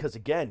artists because,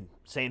 again,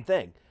 same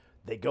thing.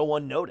 They go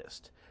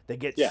unnoticed. They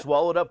get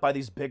swallowed up by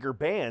these bigger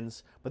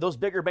bands, but those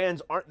bigger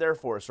bands aren't there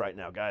for us right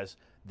now, guys.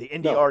 The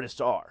indie artists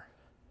are.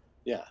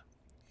 Yeah,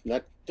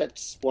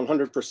 that's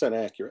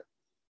 100% accurate.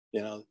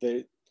 You know,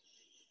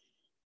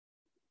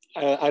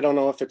 I don't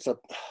know if it's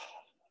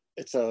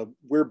a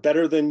we're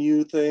better than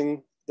you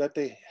thing that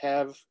they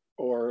have,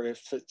 or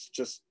if it's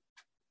just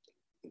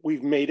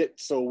we've made it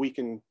so we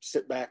can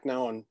sit back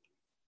now and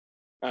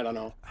I don't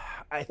know.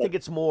 I think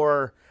it's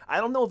more,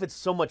 I don't know if it's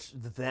so much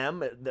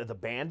them, the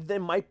band, they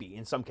might be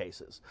in some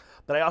cases,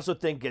 but I also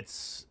think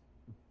it's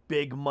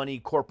big money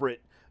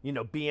corporate, you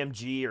know,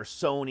 BMG or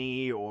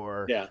Sony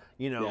or,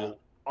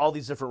 all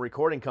these different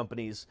recording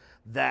companies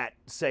that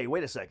say,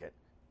 wait a second,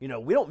 you know,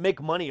 we don't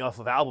make money off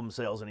of album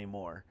sales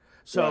anymore.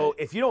 So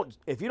if you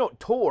don't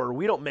tour,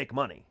 we don't make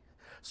money.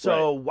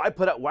 So why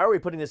are we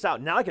putting this out?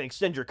 Now I can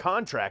extend your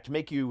contract,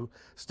 make you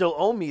still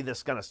owe me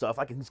this kind of stuff.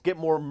 I can get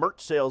more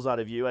merch sales out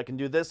of you. I can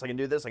do this, I can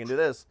do this, I can do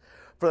this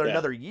for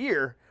another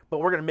year, but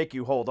we're going to make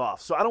you hold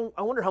off. So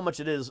I wonder how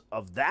much it is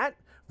of that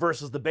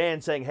versus the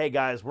band saying, hey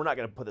guys, we're not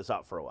going to put this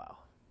out for a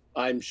while.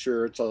 I'm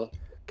sure it's a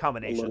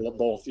combination. A little of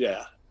both.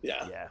 Yeah.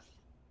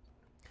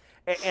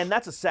 And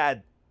that's a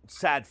sad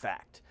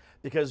fact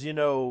because, you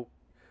know,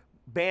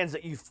 bands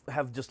that you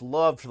have just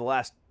loved for the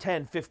last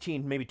 10,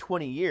 15, maybe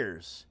 20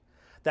 years,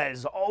 that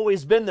has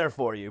always been there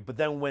for you. But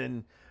then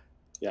when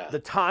the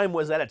time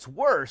was at its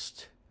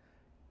worst,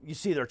 you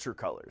see their true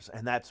colors.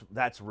 And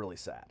that's really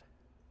sad.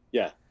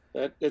 Yeah.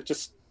 It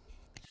just,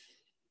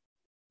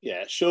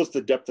 it shows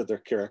the depth of their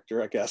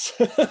character, I guess,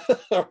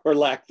 or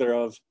lack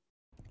thereof.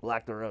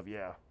 Lack thereof,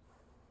 yeah.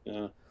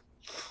 Yeah.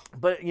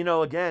 But, you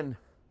know, again,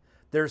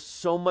 there's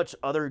so much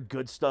other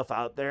good stuff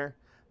out there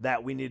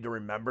that we need to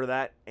remember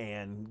that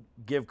and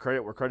give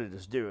credit where credit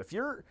is due. If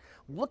you're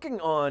looking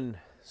on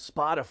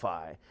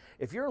Spotify,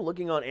 if you're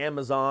looking on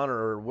Amazon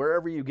or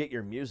wherever you get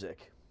your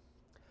music,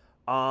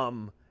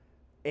 and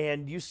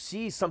you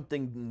see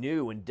something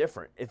new and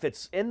different, if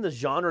it's in the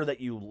genre that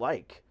you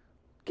like,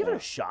 give it a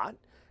shot.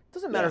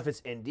 Doesn't matter if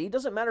it's indie,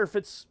 doesn't matter if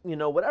it's, you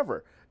know,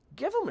 whatever.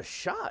 Give them a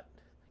shot.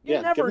 You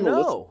never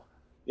know.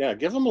 Yeah,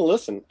 give them a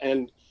listen.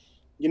 And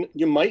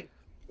you might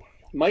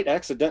might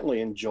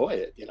accidentally enjoy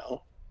it, you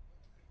know.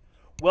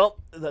 Well,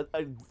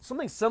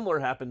 something similar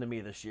happened to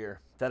me this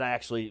year that I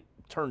actually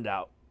turned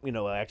out,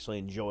 I actually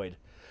enjoyed.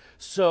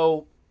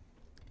 So,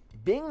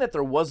 being that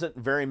there wasn't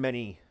very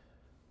many,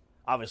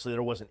 obviously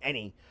there wasn't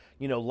any,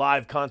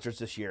 live concerts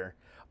this year.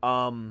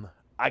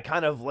 I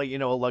kind of like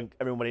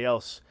everybody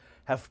else,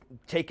 have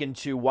taken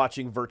to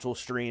watching virtual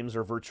streams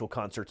or virtual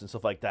concerts and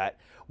stuff like that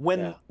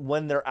when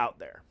they're out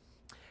there.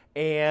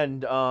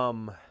 And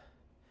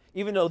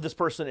even though this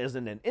person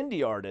isn't an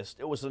indie artist,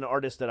 it was an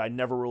artist that I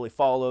never really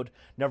followed,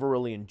 never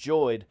really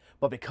enjoyed,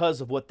 but because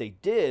of what they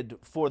did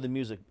for the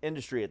music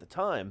industry at the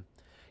time,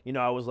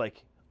 I was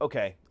like,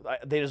 okay,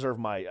 they deserve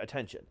my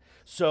attention.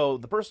 So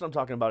the person I'm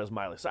talking about is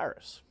Miley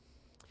Cyrus.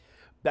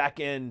 Back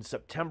in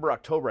September,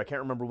 October, I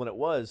can't remember when it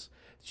was,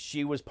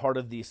 she was part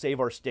of the Save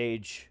Our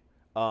Stages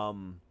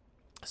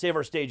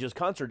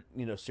concert,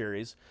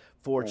 series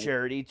for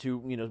charity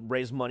to,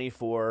 raise money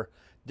for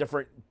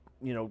different,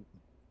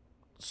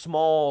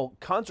 small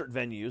concert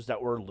venues that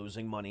were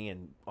losing money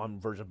and on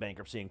verge of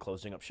bankruptcy and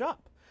closing up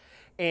shop.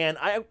 And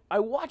I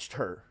watched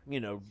her,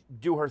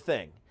 do her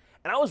thing.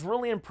 And I was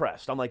really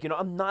impressed. I'm like,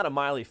 I'm not a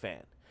Miley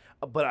fan,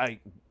 but I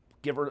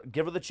give her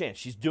the chance.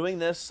 She's doing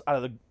this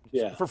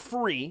for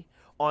free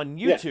on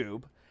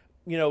YouTube,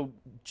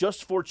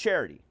 just for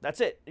charity.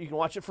 That's it. You can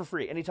watch it for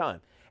free anytime.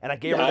 And I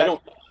gave her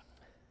that.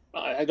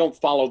 I don't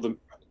follow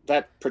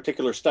that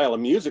particular style of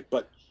music,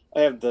 but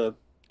I have the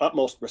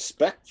utmost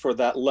respect for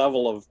that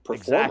level of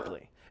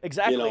performer.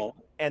 Exactly.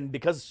 And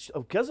because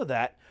of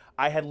that,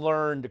 I had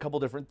learned a couple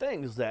different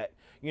things that,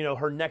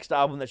 her next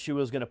album that she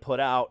was going to put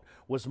out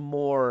was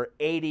more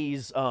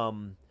 80s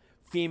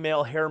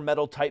female hair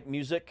metal type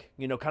music,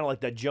 kind of like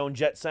that Joan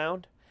Jett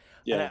sound.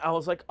 Yeah. And I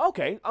was like,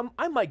 okay,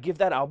 I might give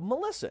that album a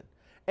listen.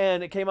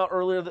 And it came out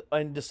earlier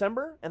in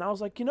December, and I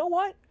was like, you know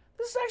what?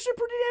 This is actually a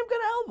pretty damn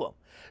good album.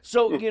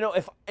 So,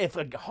 if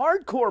a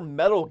hardcore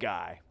metal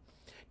guy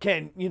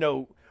can,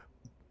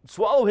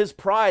 swallow his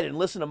pride and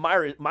listen to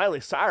Miley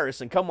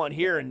Cyrus and come on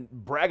here and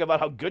brag about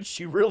how good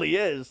she really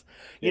is,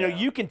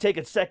 you can take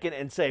a second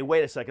and say,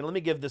 wait a second, let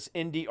me give this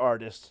indie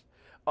artist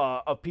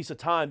a piece of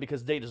time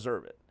because they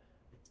deserve it.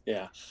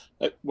 Yeah.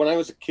 When I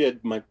was a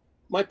kid,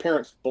 my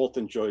parents both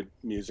enjoyed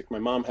music. My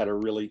mom had a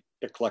really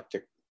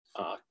eclectic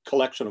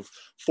collection of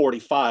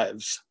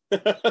 45s.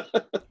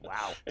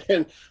 Wow.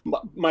 And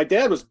my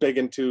dad was big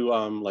into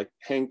like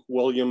Hank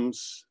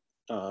Williams,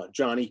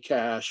 Johnny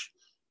Cash.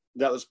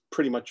 That was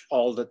pretty much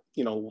all that,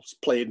 was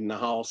played in the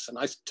house. And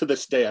to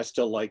this day, I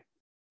still like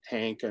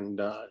Hank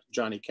and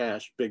Johnny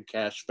Cash, big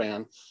Cash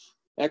fan.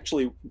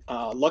 Actually,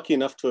 lucky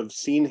enough to have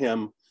seen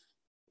him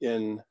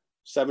in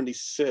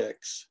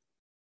 '76.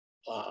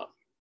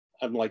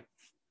 I'm like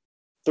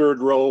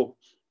third row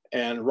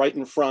and right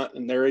in front,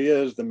 and there he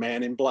is, the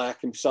Man in Black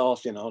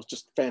himself. It's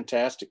just a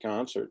fantastic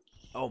concert.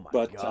 Oh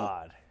my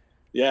God.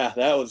 Yeah,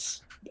 that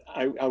was,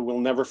 I will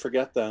never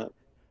forget that.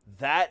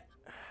 That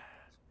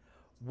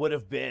would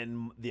have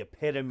been the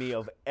epitome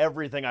of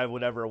everything I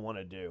would ever want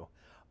to do.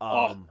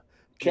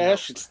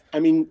 Cash,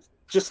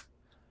 just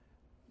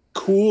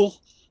cool.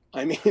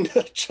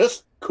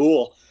 Just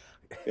cool,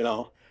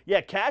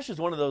 Yeah, Cash is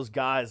one of those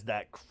guys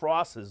that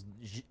crosses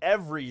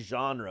every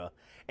genre.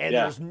 And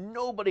there's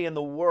nobody in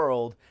the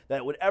world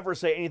that would ever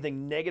say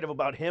anything negative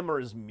about him or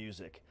his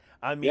music.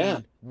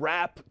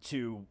 Rap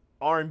to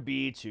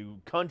R&B to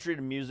country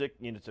to music,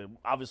 to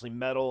obviously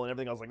metal and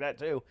everything else like that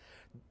too.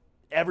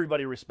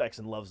 Everybody respects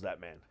and loves that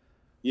man.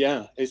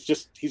 Yeah, he's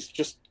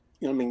just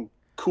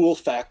cool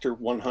factor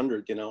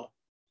 100,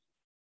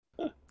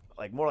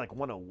 Like more like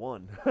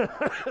 101.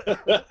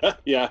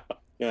 Yeah.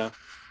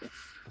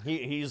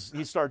 He's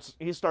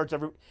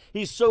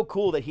so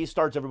cool that he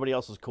starts everybody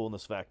else's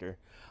coolness factor.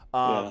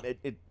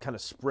 It kind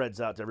of spreads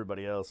out to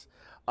everybody else.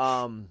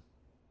 But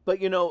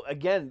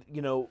again,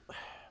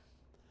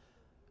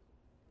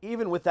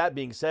 even with that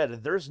being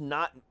said, there's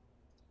not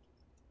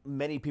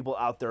many people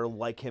out there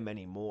like him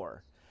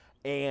anymore.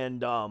 And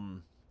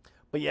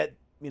but yet,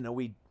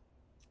 we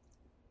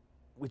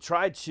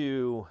tried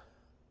to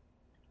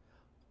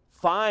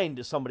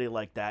find somebody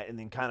like that and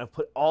then kind of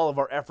put all of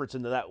our efforts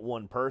into that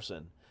one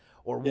person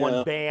or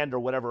one band or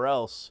whatever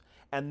else.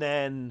 And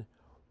then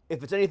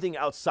if it's anything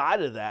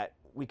outside of that,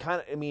 we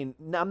kind of,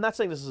 I'm not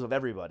saying this is of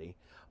everybody,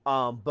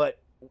 but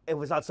if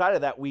it's outside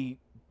of that, we,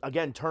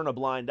 again, turn a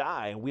blind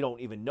eye and we don't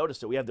even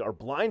notice it. We have our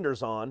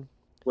blinders on,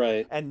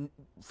 right, and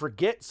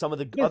forget some of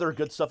the other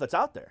good stuff that's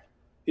out there.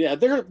 Yeah,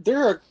 there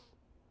are,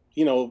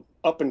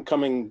 up and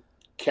coming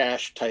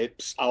Cash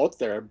types out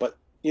there, but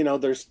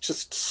there's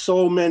just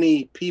so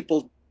many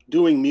people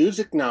doing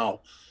music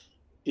now,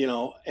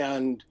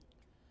 and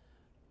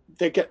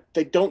they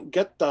don't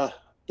get the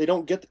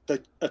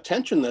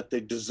attention that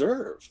they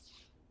deserve.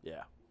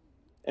 Yeah.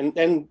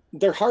 And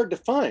they're hard to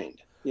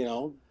find,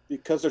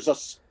 because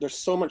there's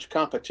so much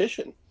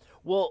competition.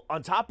 Well,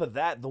 on top of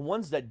that, the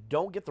ones that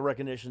don't get the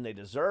recognition they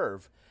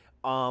deserve,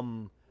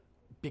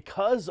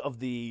 because of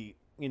the,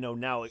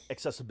 now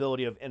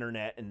accessibility of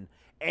internet and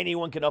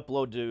anyone can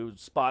upload to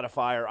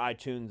Spotify or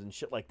iTunes and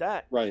shit like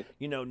that. Right.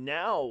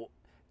 Now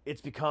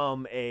it's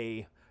become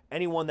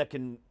anyone that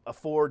can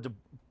afford to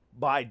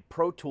buy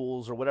Pro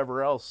Tools or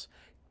whatever else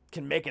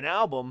can make an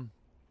album,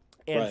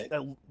 and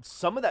Right.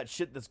 some of that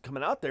shit that's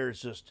coming out there is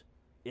just,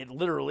 it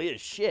literally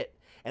is shit,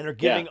 and they're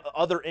giving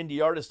other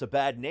indie artists a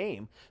bad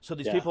name. So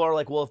these Yeah. people are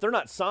like, well, if they're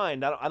not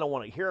signed, I don't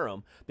want to hear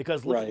them,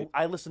 because Right.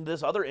 I listened to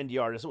this other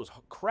indie artist, it was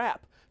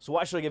crap. So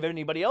why should I give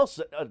anybody else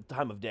a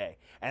time of day?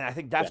 And I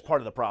think that's part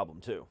of the problem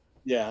too.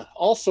 Yeah.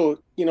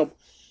 Also,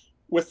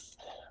 with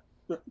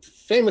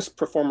famous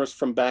performers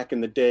from back in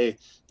the day,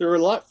 there were a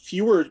lot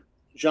fewer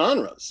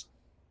genres,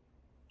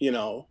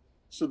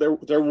 so there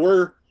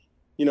were,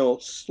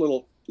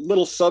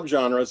 little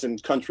subgenres in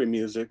country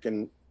music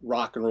and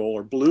rock and roll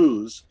or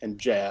blues and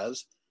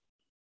jazz,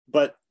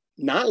 but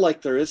not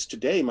like there is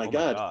today. My Oh my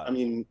God. God. I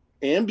mean,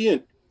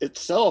 ambient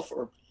itself,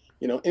 or,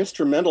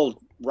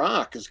 instrumental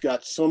rock has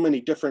got so many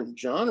different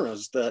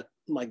genres that,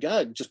 my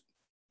God, just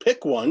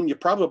pick one, you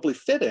probably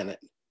fit in it.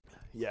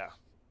 Yeah.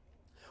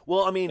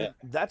 Well, I mean, Yeah.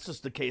 that's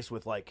just the case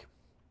with, like,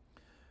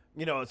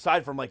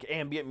 aside from like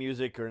ambient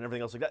music or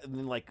everything else like that, and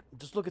then like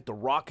just look at the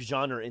rock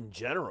genre in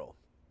general.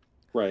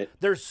 Right.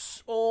 There's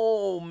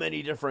so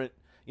many different,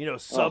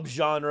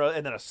 subgenre,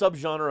 and then a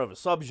subgenre of a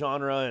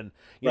subgenre, and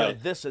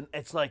Right. this, and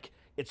it's like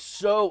it's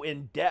so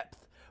in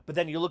depth. But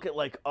then you look at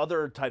like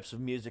other types of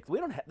music, they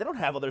don't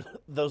have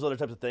those other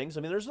types of things.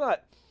 I mean, there's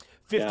not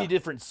 50 Yeah.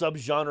 different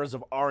subgenres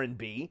of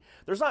R&B.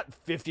 There's not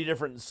 50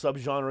 different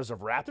subgenres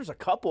of rap. There's a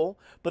couple,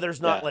 but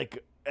there's not Yeah.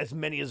 like as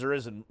many as there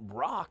is in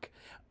rock.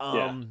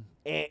 And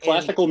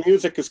Classical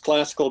music is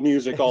classical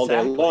music all day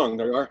Exactly. long.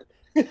 There are,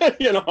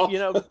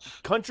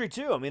 country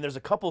too. I mean, there's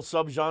a couple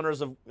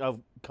subgenres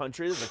of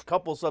country. There's a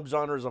couple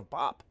subgenres of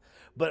pop.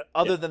 But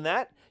other than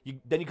that,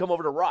 then you come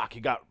over to rock.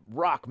 You got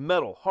rock,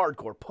 metal,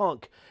 hardcore,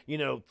 punk,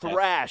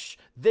 thrash,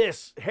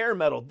 this, hair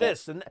metal,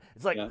 this, and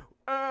it's like,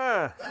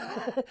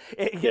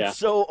 it gets Yeah.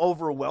 so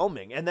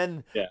overwhelming. And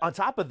then Yeah. on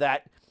top of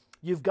that,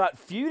 you've got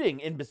feuding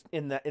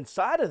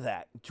inside of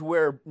that, to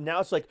where now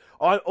it's like,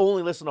 oh, I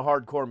only listen to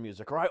hardcore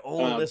music, or I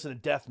only listen to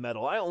death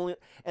metal.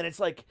 And it's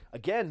like,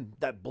 again,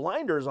 that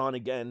blinders on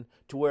again,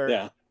 to where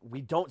Yeah. we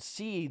don't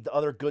see the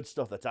other good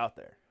stuff that's out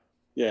there.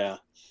 Yeah.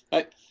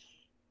 I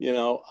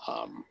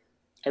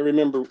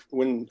remember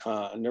when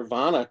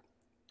Nirvana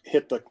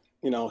hit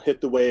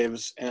the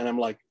waves, and I'm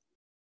like,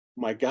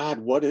 my God,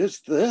 what is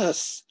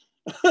this?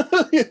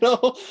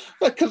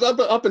 Because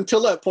up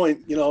until that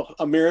point,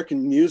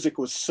 American music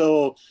was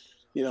so,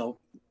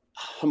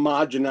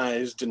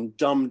 homogenized and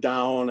dumbed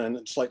down, and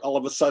it's like all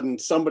of a sudden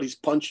somebody's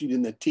punching you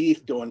in the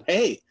teeth, going,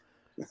 "Hey,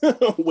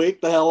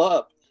 wake the hell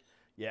up!"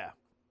 Yeah.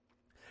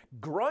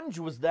 Grunge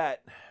was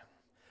that,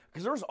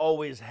 because there was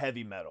always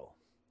heavy metal,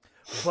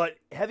 but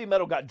heavy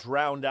metal got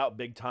drowned out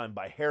big time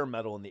by hair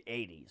metal in the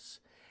 80s.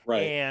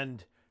 Right.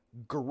 And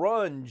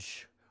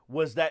grunge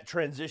was that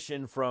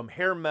transition from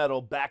hair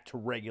metal back to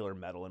regular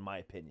metal, in my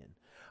opinion.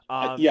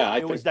 I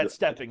it was think that you're-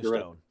 stepping you're right.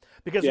 stone.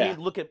 Because Yeah.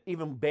 you look at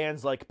even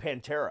bands like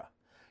Pantera.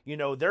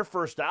 Their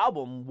first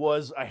album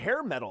was a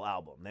hair metal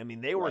album. I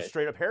mean, they were Right.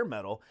 straight up hair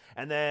metal,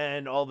 and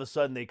then all of a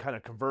sudden they kind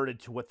of converted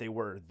to what they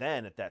were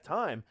then at that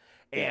time,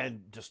 Yeah.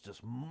 and just this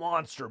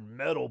monster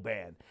metal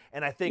band.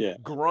 And I think Yeah.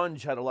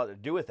 grunge had a lot to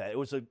do with that. It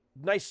was a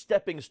nice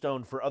stepping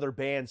stone for other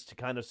bands to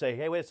kind of say,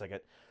 hey, wait a second,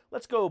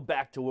 let's go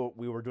back to what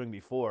we were doing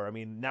before. I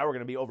mean, now we're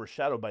going to be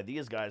overshadowed by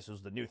these guys,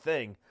 who's the new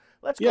thing.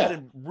 Let's go Yeah. ahead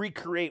and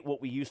recreate what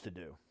we used to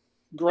do.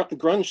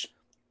 Grunge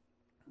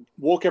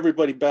woke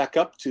everybody back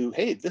up to,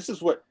 hey, this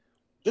is what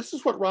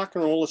rock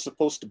and roll is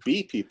supposed to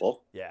be,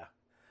 people. Yeah.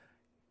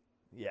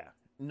 Yeah.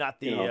 Not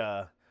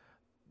the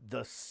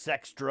the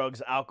sex,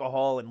 drugs,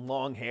 alcohol, and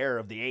long hair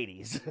of the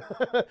 80s.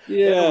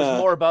 It was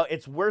more about,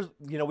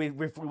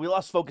 we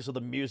lost focus of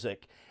the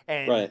music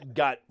and Right.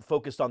 got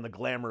focused on the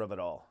glamour of it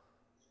all.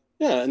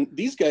 Yeah, and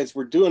these guys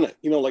were doing it,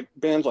 like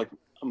bands like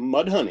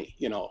Mudhoney,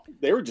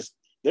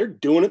 they're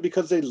doing it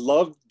because they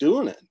love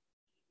doing it.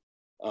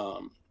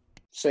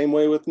 Same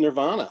way with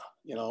Nirvana,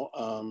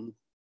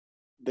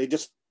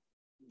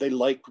 they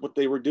liked what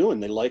they were doing.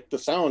 They liked the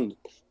sound.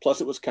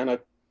 Plus it was kind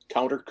of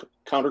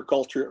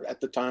counterculture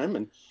at the time.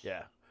 And,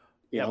 Yeah.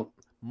 you Yeah. know,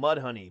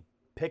 Mudhoney,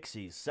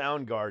 Pixies,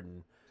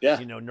 Soundgarden, yeah,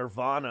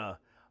 Nirvana,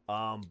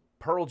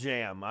 Pearl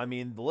Jam. I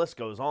mean, the list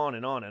goes on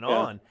and on and Yeah.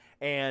 on.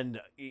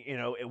 And,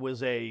 it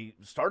was a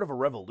start of a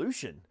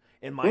revolution,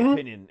 in my Mhm.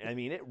 opinion. I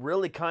mean, it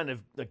really kind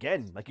of,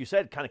 again, like you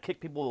said, kind of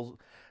kicked people's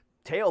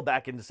tail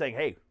back into saying,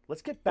 hey,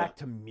 let's get back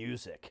to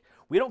music.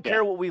 We don't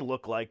care Yeah. what we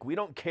look like. We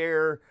don't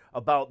care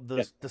about the,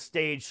 Yeah. the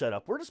stage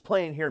setup. We're just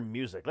playing here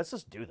music. Let's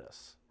just do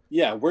this.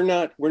 yeah, we're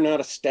not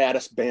a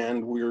status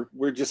band.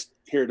 We're just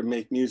here to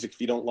make music. If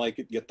you don't like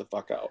it, get the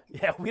fuck out.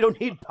 Yeah, we don't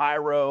need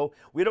pyro.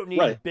 We don't need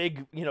Right.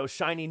 big,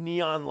 shiny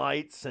neon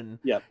lights and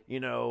Yep.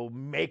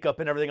 makeup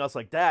and everything else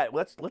like that.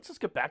 Let's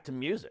just get back to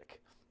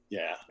music.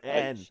 Yeah.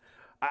 And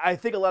I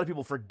think a lot of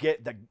people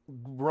forget that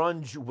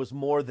grunge was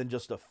more than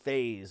just a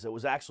phase. It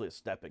was actually a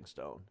stepping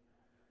stone.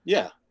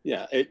 Yeah.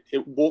 It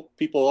woke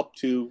people up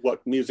to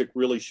what music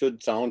really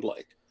should sound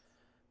like,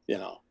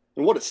 and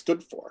what it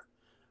stood for,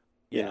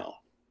 Yeah.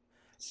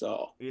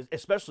 So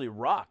especially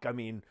rock. I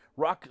mean,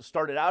 rock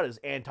started out as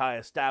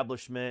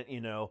anti-establishment,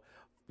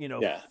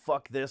 Yeah.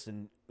 fuck this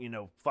and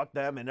fuck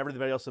them and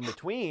everybody else in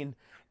between.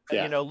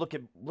 Yeah. Look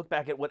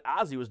back at what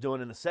Ozzy was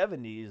doing in the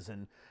 70s,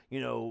 and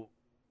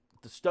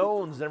the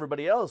Stones and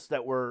everybody else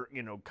that were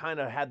kind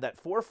of had that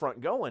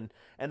forefront going,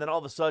 and then all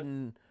of a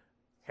sudden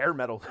hair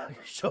metal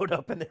showed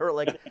up and they were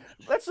like,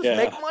 let's just Yeah.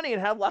 make money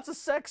and have lots of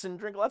sex and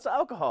drink lots of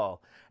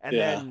alcohol, and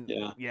Yeah,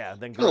 then yeah.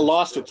 then kind of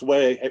lost its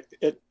way.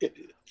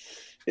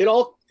 It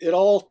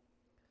all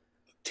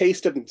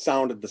tasted and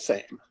sounded the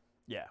same.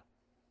 yeah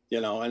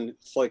And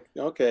it's like,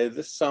 okay,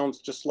 this sounds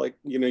just like,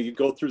 you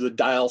go through the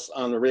dials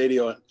on the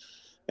radio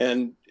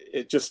and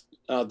it just,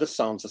 this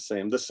sounds the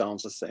same. This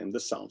sounds the same.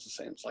 This sounds the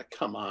same. It's like,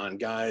 come on,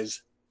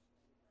 guys.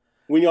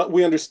 We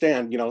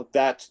understand,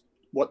 that's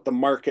what the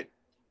market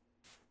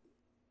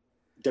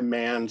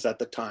demands at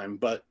the time,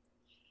 but,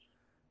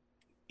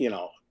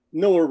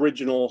 no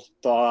original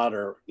thought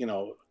or,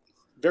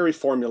 very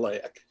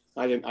formulaic.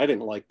 I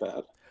didn't like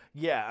that.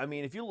 Yeah, I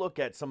mean, if you look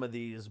at some of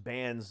these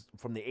bands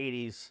from the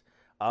 80s,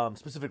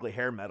 specifically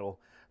hair metal,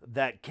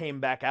 that came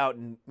back out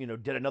and,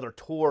 did another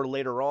tour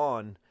later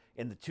on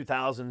in the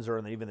 2000s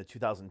or even the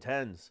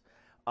 2010s,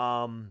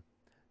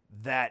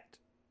 that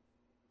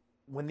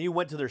when you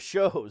went to their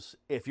shows,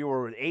 if you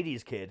were an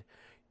 80s kid,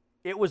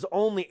 it was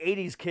only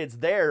 80s kids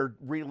there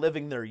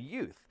reliving their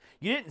youth.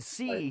 You didn't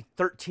see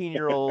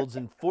 13-year-olds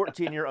and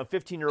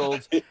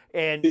 15-year-olds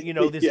and,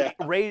 this Yeah.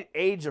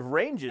 age of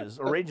ranges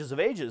or ranges of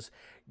ages.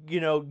 You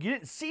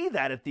didn't see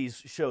that at these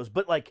shows.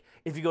 But, like,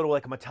 if you go to,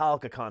 like, a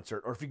Metallica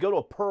concert or if you go to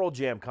a Pearl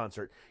Jam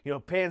concert,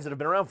 bands that have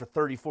been around for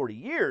 30, 40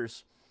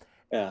 years,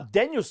 Yeah.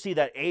 then you'll see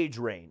that age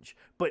range.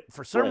 But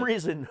for some Right.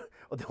 reason,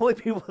 the only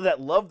people that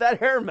love that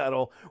hair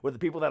metal were the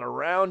people that are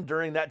around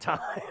during that time.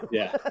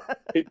 Yeah.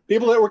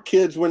 People that were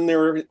kids when they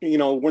were,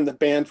 when the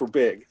bands were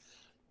big.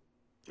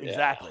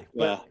 Exactly. Yeah.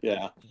 But,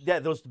 Yeah. yeah,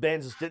 those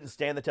bands just didn't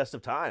stand the test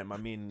of time. I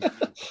mean,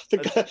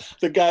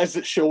 The guys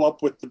that show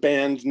up with the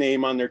band's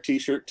name on their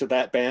T-shirt to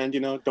that band,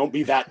 don't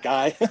be that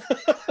guy.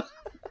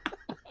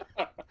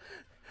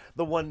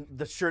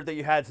 the shirt that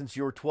you had since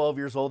you were 12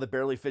 years old that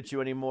barely fits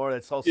you anymore,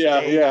 that's all Yeah,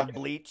 stained yeah. and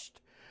bleached.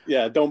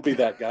 Yeah, don't be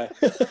that guy.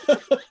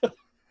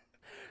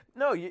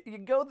 No, you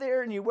go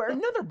there and you wear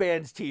another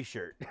band's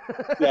T-shirt.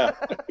 Yeah.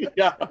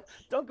 Yeah.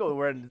 Don't go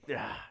wearing.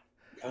 Yeah.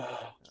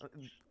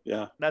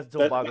 That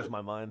still boggles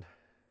my mind.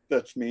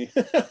 That's me.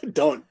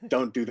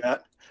 Don't do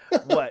that.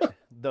 What,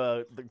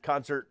 the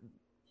concert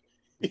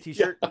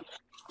T-shirt? Yeah.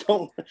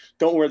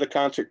 Don't wear the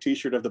concert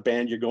T-shirt of the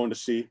band you're going to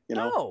see.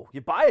 No,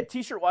 you buy a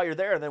T-shirt while you're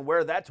there and then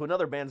wear that to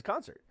another band's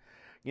concert.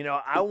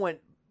 I went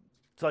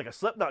to like a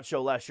Slipknot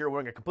show last year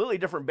wearing a completely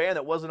different band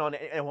that wasn't on,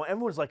 and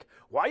everyone's like,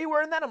 "Why are you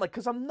wearing that?" I'm like,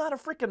 "Because I'm not a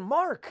freaking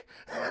mark."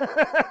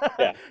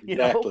 Yeah,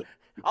 exactly.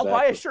 I'll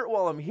buy a shirt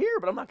while I'm here,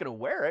 but I'm not going to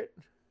wear it.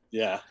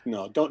 Yeah,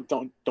 no, don't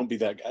be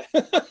that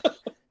guy.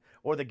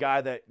 Or the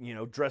guy that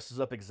dresses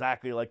up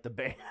exactly like the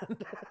band.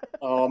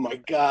 Oh my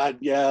God,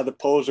 yeah, the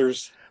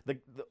posers.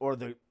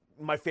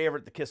 My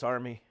favorite, the Kiss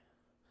Army.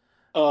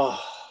 Oh,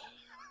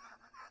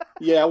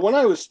 yeah.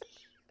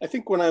 I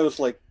think when I was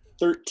like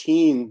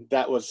 13,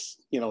 that was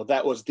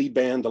the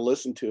band to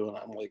listen to, and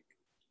I'm like,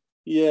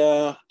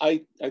 yeah,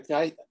 I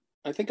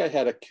think I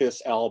had a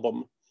Kiss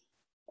album,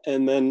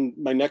 and then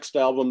my next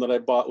album that I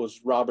bought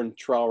was Robin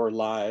Trower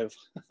Live.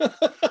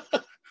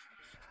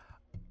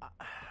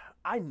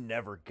 I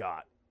never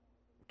got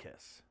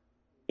Kiss.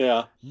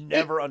 Yeah,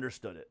 Never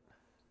understood it.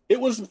 it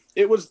was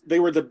they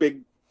were the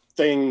big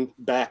thing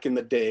back in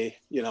the day.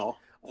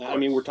 I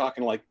mean, we're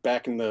talking like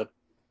back in the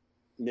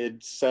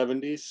mid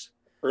 70s,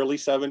 early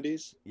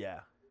 70s. Yeah.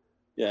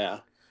 Yeah,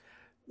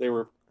 they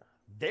were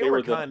They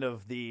were kind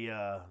of the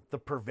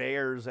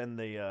purveyors and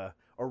the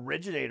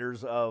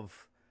originators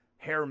of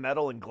hair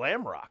metal and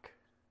glam rock.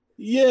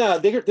 Yeah,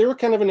 they were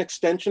kind of an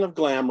extension of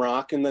glam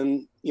rock, and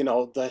then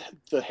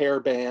the hair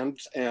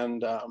bands,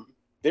 and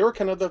they were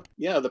kind of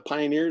the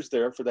pioneers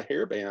there for the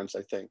hair bands.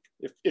 I think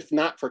if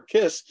not for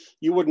Kiss,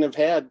 you wouldn't have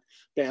had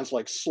bands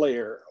like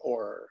Slayer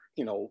or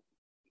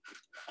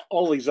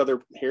all these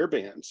other hair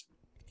bands.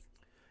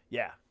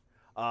 Yeah.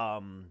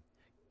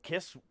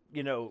 Kiss,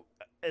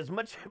 as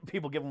much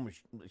people give them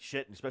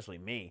shit, especially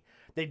me,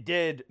 they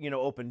did,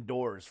 open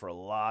doors for a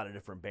lot of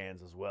different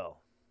bands as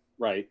well.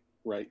 Right.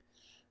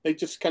 They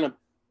just kind of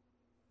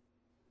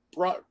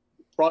brought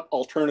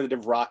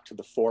alternative rock to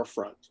the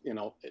forefront.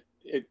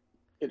 It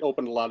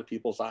opened a lot of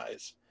people's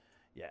eyes.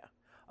 Yeah.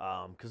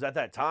 Because at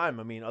that time,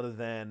 I mean, other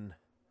than,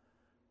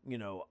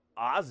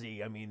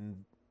 Ozzy, I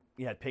mean,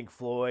 you had Pink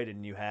Floyd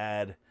and you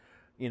had,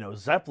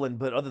 Zeppelin,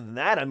 but other than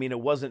that, I mean, it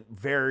was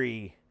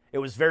very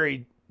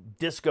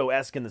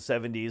disco-esque in the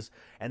 70s,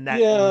 and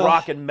that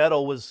rock and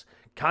metal was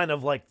kind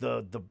of like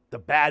the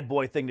bad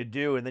boy thing to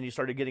do, and then you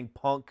started getting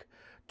punk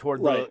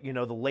toward the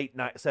the late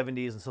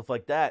 70s and stuff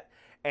like that,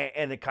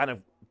 and it kind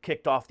of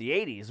kicked off the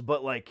 80s,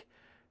 but like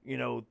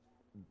it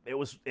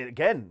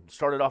again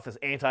started off as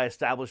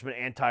anti-establishment,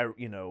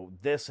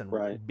 this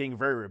and being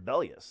very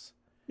rebellious.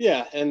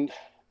 Yeah, and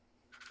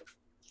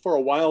for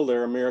a while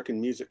there,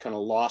 American music kind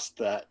of lost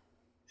that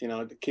You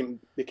know, it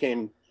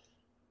became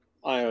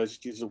I always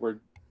use the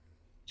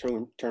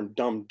term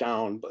dumbed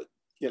down, but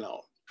you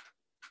know,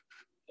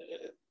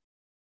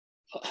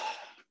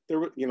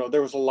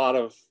 there was a lot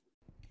of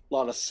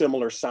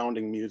similar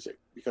sounding music,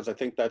 because I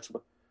think that's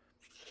what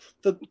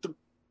the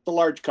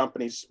large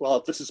companies,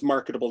 well, this is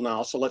marketable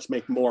now, so let's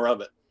make more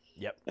of it.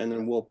 Yep. And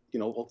then we'll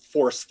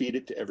force feed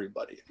it to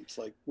everybody. It's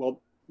like,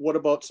 well, what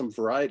about some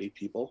variety,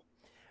 people?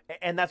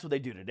 And that's what they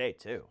do today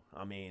too.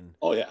 I mean,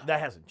 oh yeah, that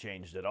hasn't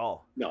changed at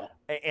all. No.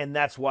 And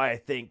that's why I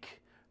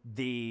think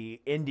the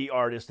indie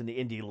artist and the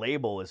indie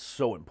label is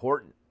so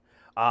important.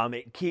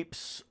 It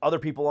keeps other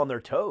people on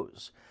their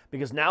toes,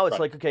 because now it's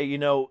like, okay,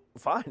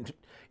 fine.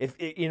 If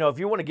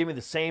you want to give me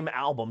the same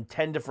album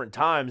 10 different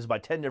times by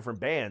 10 different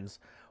bands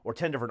or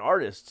 10 different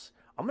artists,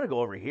 I'm going to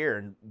go over here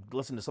and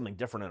listen to something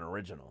different and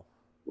original.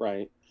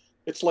 Right.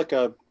 It's like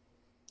a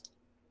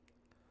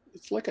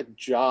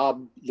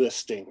job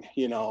listing,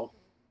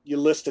 you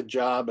list a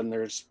job and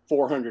there's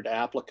 400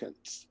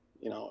 applicants,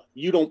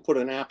 you don't put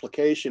an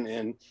application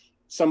in,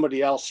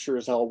 somebody else sure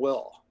as hell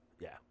will.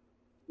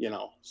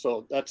 Yeah.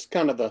 So that's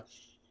kind of the,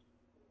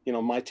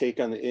 my take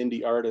on the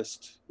indie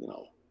artist.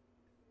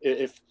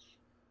 If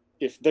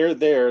they're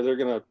there, they're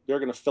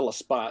gonna fill a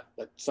spot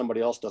that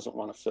somebody else doesn't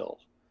want to fill.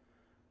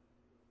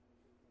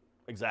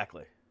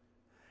 Exactly.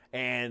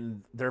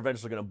 And they're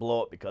eventually going to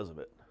blow up because of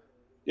it.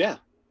 Yeah.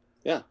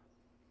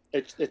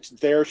 It's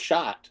their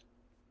shot,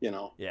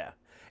 Yeah.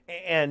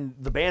 And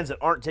the bands that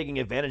aren't taking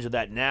advantage of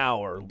that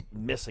now are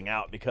missing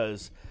out,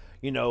 because,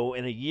 in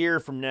a year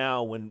from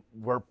now, when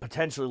we're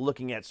potentially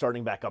looking at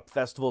starting back up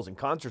festivals and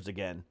concerts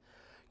again,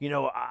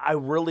 I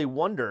really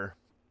wonder,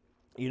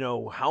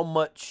 how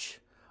much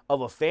of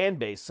a fan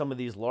base some of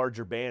these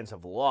larger bands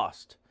have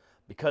lost,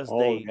 because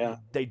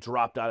they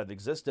dropped out of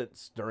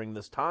existence during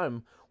this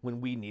time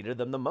when we needed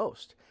them the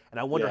most. And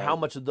I wonder how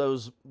much of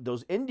those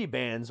indie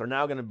bands are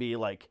now going to be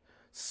like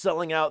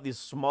selling out these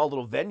small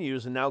little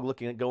venues and now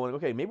looking at going,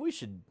 okay, maybe we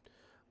should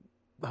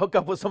hook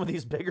up with some of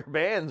these bigger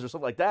bands or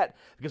something like that,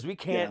 because we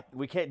can't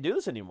do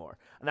this anymore.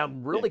 And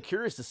I'm really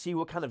curious to see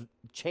what kind of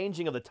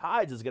changing of the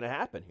tides is going to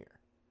happen here.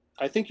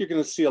 I think you're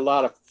going to see a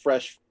lot of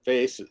fresh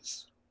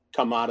faces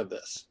come out of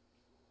this.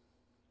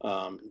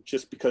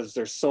 Just because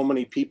there's so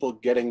many people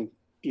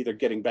either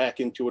getting back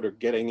into it or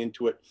getting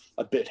into it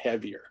a bit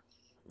heavier.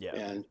 Yeah.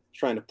 And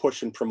trying to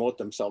push and promote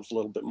themselves a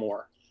little bit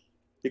more,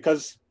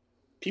 because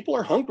people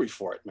are hungry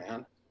for it,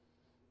 man.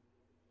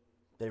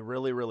 They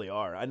really, really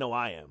are. I know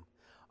I am.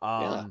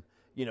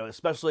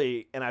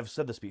 Especially, and I've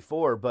said this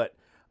before, but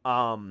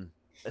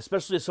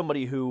especially as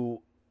somebody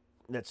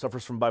that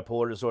suffers from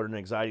bipolar disorder and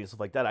anxiety and stuff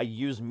like that, I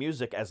use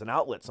music as an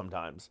outlet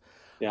sometimes.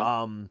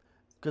 Yeah.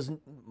 Because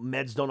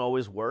meds don't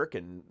always work,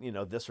 and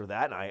this or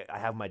that, and I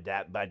have my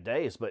bad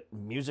days, but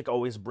music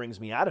always brings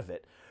me out of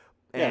it.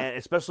 And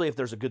especially if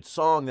there's a good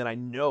song that I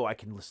know I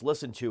can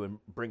listen to and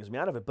brings me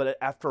out of it. But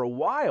after a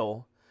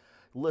while,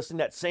 listening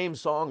to that same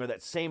song or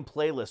that same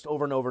playlist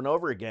over and over and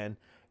over again,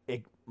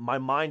 my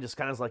mind just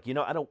kind of like,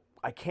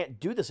 I can't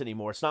do this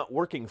anymore. It's not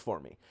working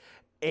for me.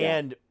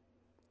 And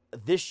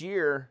this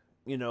year,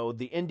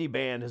 the indie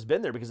band has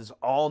been there because it's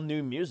all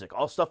new music,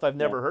 all stuff I've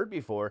never heard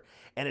before.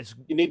 And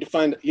you need to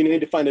find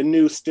a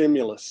new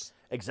stimulus.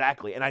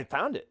 Exactly. And I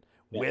found it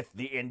with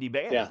the indie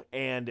band,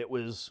 and it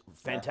was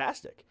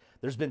fantastic.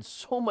 There's been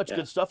so much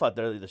good stuff out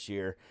there this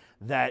year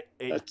that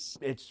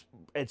it's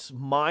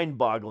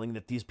mind-boggling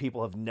that these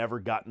people have never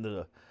gotten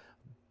the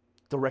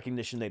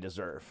recognition they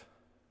deserve.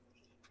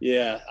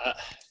 Yeah,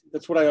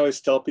 that's what I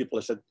always tell people.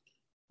 I said,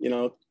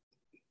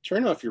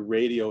 turn off your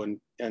radio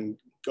and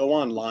go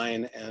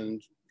online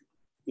and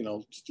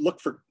look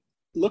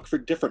for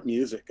different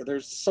music.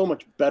 There's so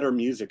much better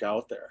music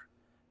out there.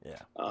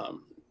 Yeah.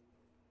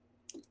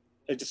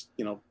 I just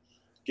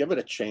give it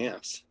a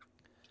chance.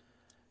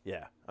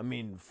 Yeah, I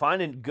mean,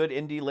 find a good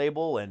indie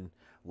label and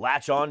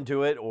latch on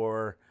to it,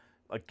 or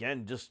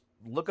again, just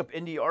look up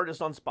indie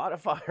artists on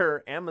Spotify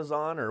or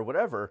Amazon or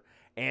whatever,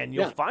 and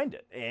you'll find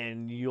it,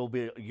 and you'll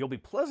be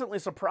pleasantly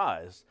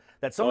surprised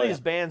that some of these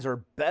bands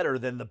are better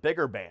than the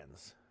bigger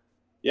bands.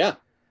 Yeah,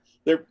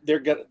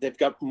 they've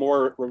got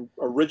more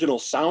original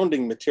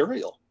sounding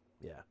material.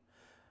 Yeah,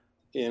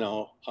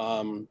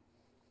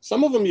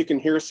 some of them you can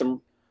hear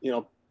some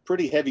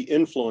pretty heavy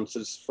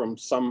influences from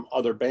some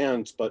other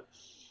bands, but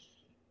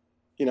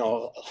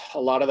a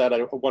lot of that,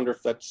 I wonder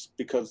if that's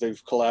because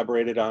they've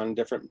collaborated on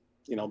different,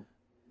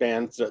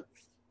 bands that,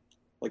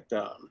 like,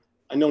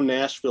 I know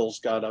Nashville's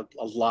got a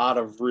lot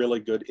of really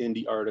good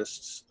indie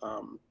artists.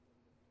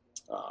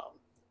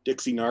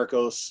 Dixie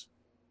Narcos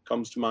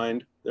comes to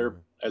mind.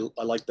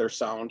 I like their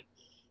sound.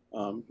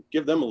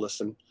 Give them a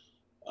listen.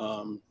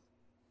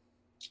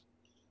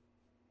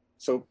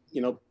 So,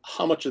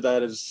 how much of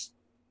that is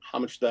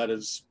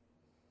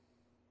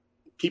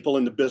people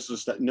in the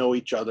business that know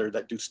each other,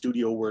 that do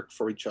studio work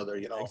for each other,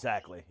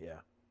 Exactly, yeah.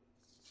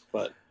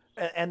 But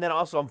and then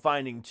also I'm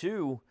finding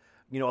too,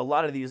 a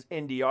lot of these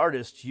indie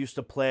artists used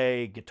to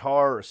play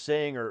guitar or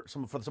sing or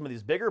for some of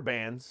these bigger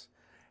bands,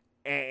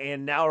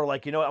 and now are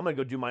like, you know what, I'm gonna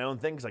go do my own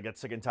thing because I got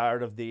sick and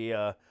tired of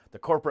the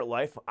corporate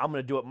life. I'm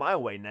gonna do it my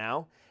way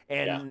now,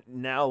 and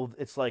now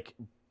it's like,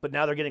 but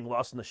now they're getting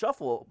lost in the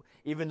shuffle,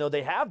 even though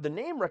they have the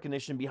name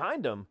recognition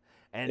behind them,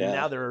 and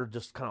now they're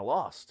just kind of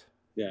lost.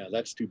 Yeah,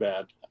 that's too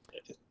bad.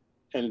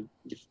 And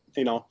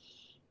you know,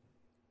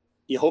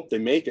 you hope they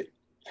make it.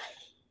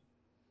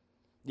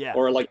 Yeah.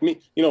 Or like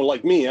me,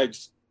 I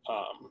just,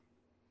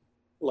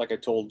 like I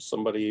told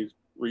somebody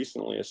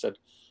recently, I said,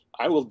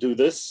 I will do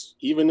this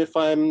even if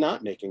I'm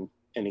not making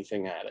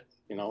anything at it.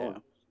 You know,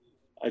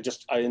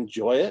 I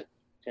enjoy it,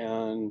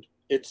 and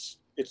it's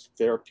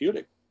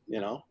therapeutic.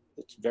 You know,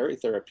 it's very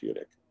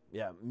therapeutic.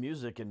 Yeah,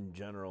 music in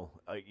general,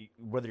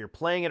 whether you're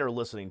playing it or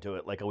listening to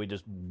it, like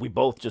we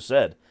both just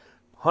said,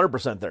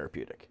 100%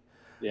 therapeutic.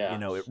 Yeah, you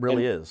know, it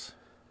really is.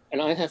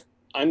 And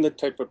I'm the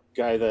type of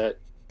guy that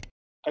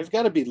I've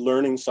got to be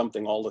learning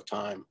something all the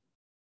time.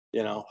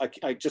 You know,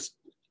 I just,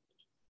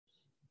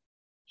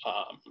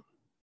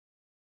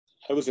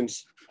 I was in,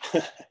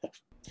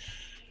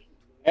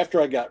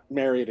 after I got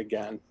married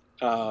again,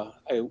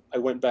 I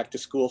went back to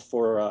school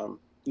for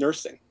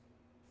nursing,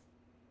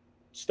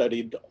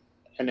 studied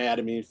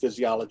anatomy,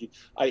 physiology.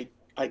 I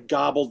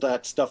gobbled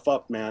that stuff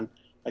up, man.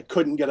 I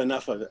couldn't get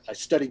enough of it. I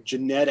studied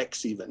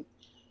genetics even.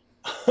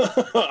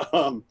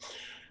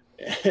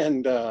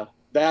 And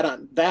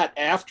that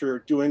after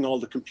doing all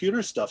the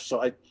computer stuff.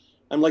 So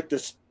I'm like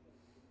this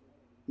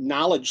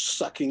knowledge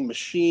sucking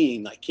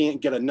machine. I can't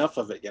get enough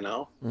of it, you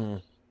know. I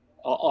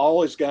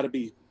always got to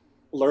be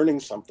learning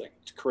something.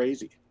 It's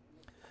crazy.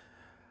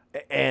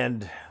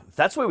 And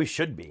that's the way we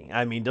should be.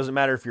 I mean, doesn't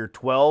matter if you're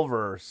 12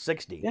 or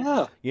 60.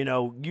 Yeah. You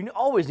know, you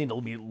always need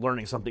to be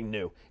learning something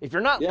new. If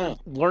you're not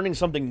learning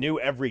something new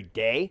every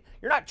day,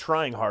 you're not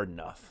trying hard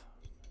enough.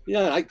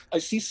 Yeah, I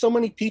see so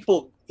many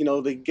people, you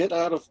know, they get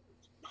out of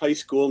high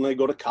school and they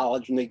go to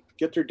college and they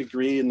get their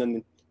degree and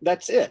then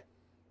that's it.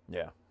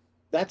 Yeah.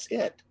 That's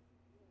it.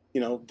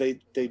 You know, they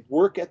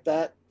work at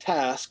that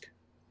task,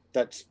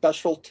 that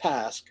special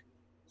task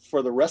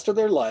for the rest of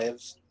their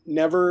lives,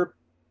 never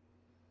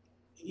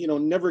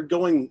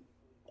going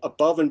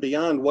above and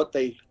beyond what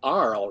they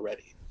are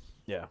already.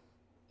 Yeah.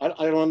 I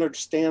don't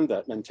understand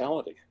that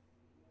mentality.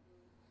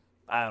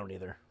 I don't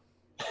either.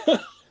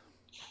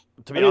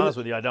 To be honest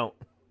with you, I don't.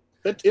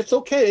 It's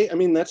okay. I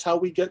mean, that's how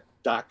we get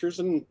doctors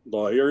and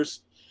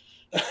lawyers.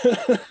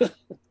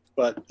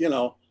 But, you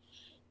know,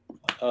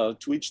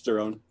 to each their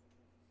own.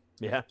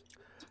 Yeah.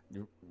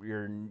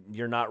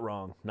 You're not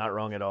wrong. Not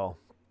wrong at all.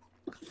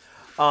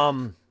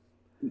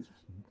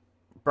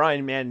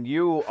 Brian, man,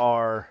 you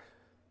are,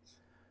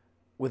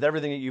 with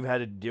everything that you've had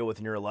to deal with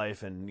in your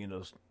life and, you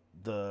know,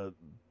 the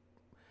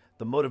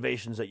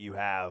motivations that you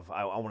have,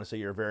 I want to say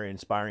you're a very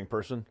inspiring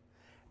person.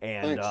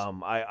 And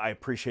I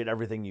appreciate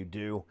everything you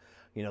do.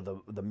 You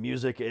know, the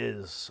music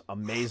is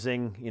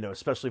amazing, you know,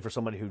 especially for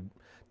somebody who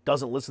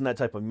doesn't listen to that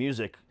type of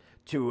music,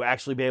 to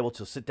actually be able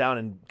to sit down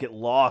and get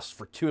lost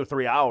for 2 or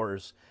 3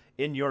 hours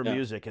in your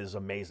music is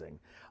amazing.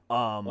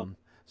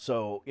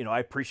 So, you know, I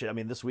appreciate it. I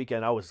mean, this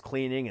weekend I was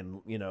cleaning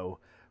and, you know,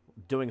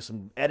 doing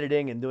some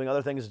editing and doing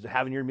other things,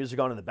 having your music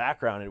on in the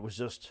background. It was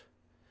just,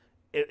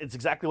 it's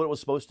exactly what it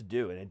was supposed to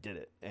do, and it did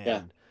it.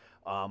 And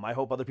I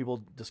hope other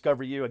people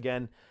discover you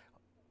again.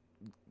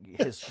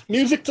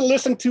 Music to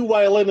listen to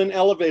while in an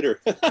elevator.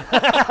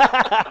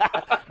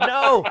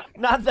 No,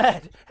 not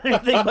that.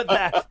 Anything but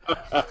that.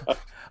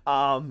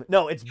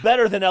 No, it's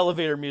better than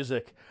elevator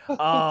music.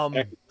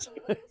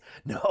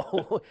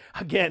 No,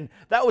 again,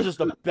 that was just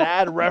a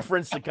bad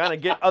reference to kind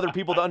of get other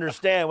people to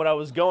understand what I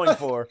was going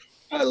for.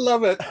 I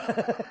love it.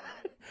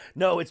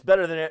 No, it's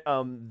better than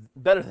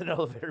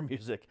elevator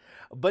music.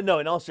 But no,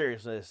 in all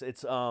seriousness,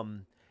 it's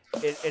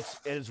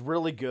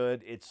really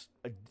good.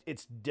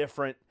 It's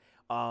different.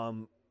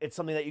 It's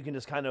something that you can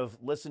just kind of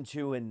listen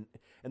to in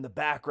the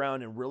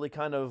background and really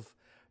kind of,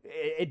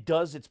 it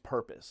does its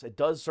purpose. It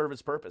does serve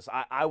its purpose.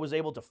 I was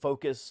able to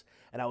focus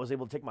and I was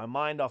able to take my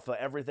mind off of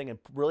everything and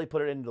really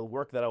put it into the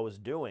work that I was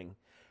doing.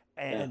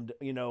 And,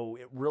 you know,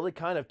 it really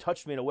kind of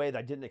touched me in a way that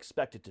I didn't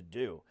expect it to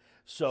do.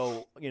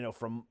 So, you know,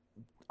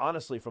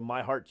 honestly, from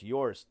my heart to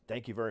yours,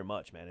 thank you very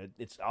much, man.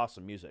 It's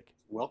awesome music.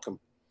 Welcome.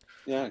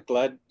 Yeah.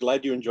 Glad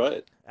you enjoy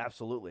it.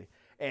 Absolutely.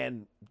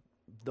 And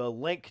the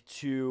link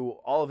to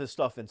all of his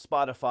stuff in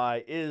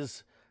Spotify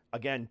is,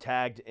 again,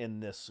 tagged in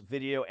this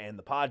video and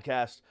the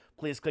podcast.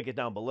 Please click it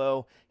down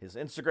below. His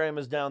Instagram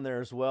is down there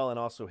as well, and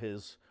also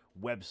his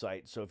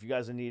website. So if you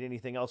guys need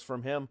anything else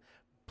from him,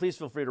 please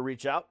feel free to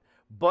reach out.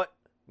 But,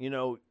 you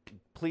know,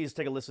 please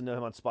take a listen to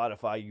him on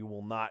Spotify. You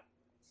will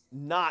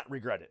not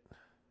regret it.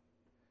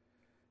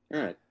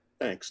 All right.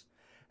 Thanks.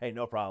 Hey,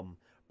 no problem.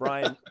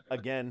 Brian,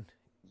 again,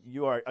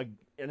 you are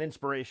an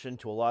inspiration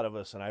to a lot of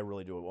us, and I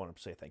really do want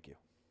to say thank you.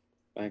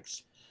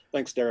 Thanks,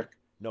 Derek.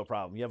 No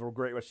problem. You have a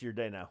great rest of your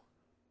day now.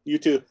 You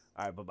too.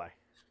 All right, bye-bye.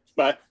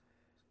 Bye.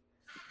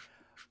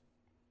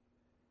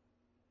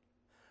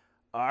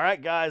 All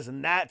right, guys,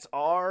 and that's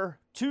our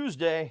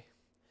Tuesday.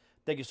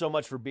 Thank you so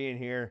much for being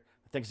here.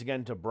 Thanks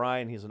again to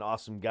Brian. He's an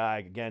awesome guy.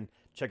 Again,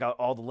 check out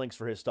all the links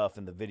for his stuff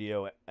in the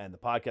video and the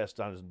podcast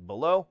down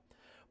below.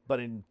 But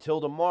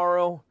until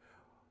tomorrow,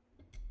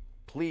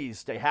 please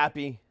stay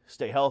happy,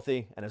 stay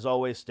healthy, and as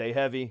always, stay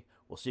heavy.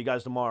 We'll see you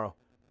guys tomorrow.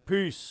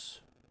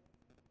 Peace.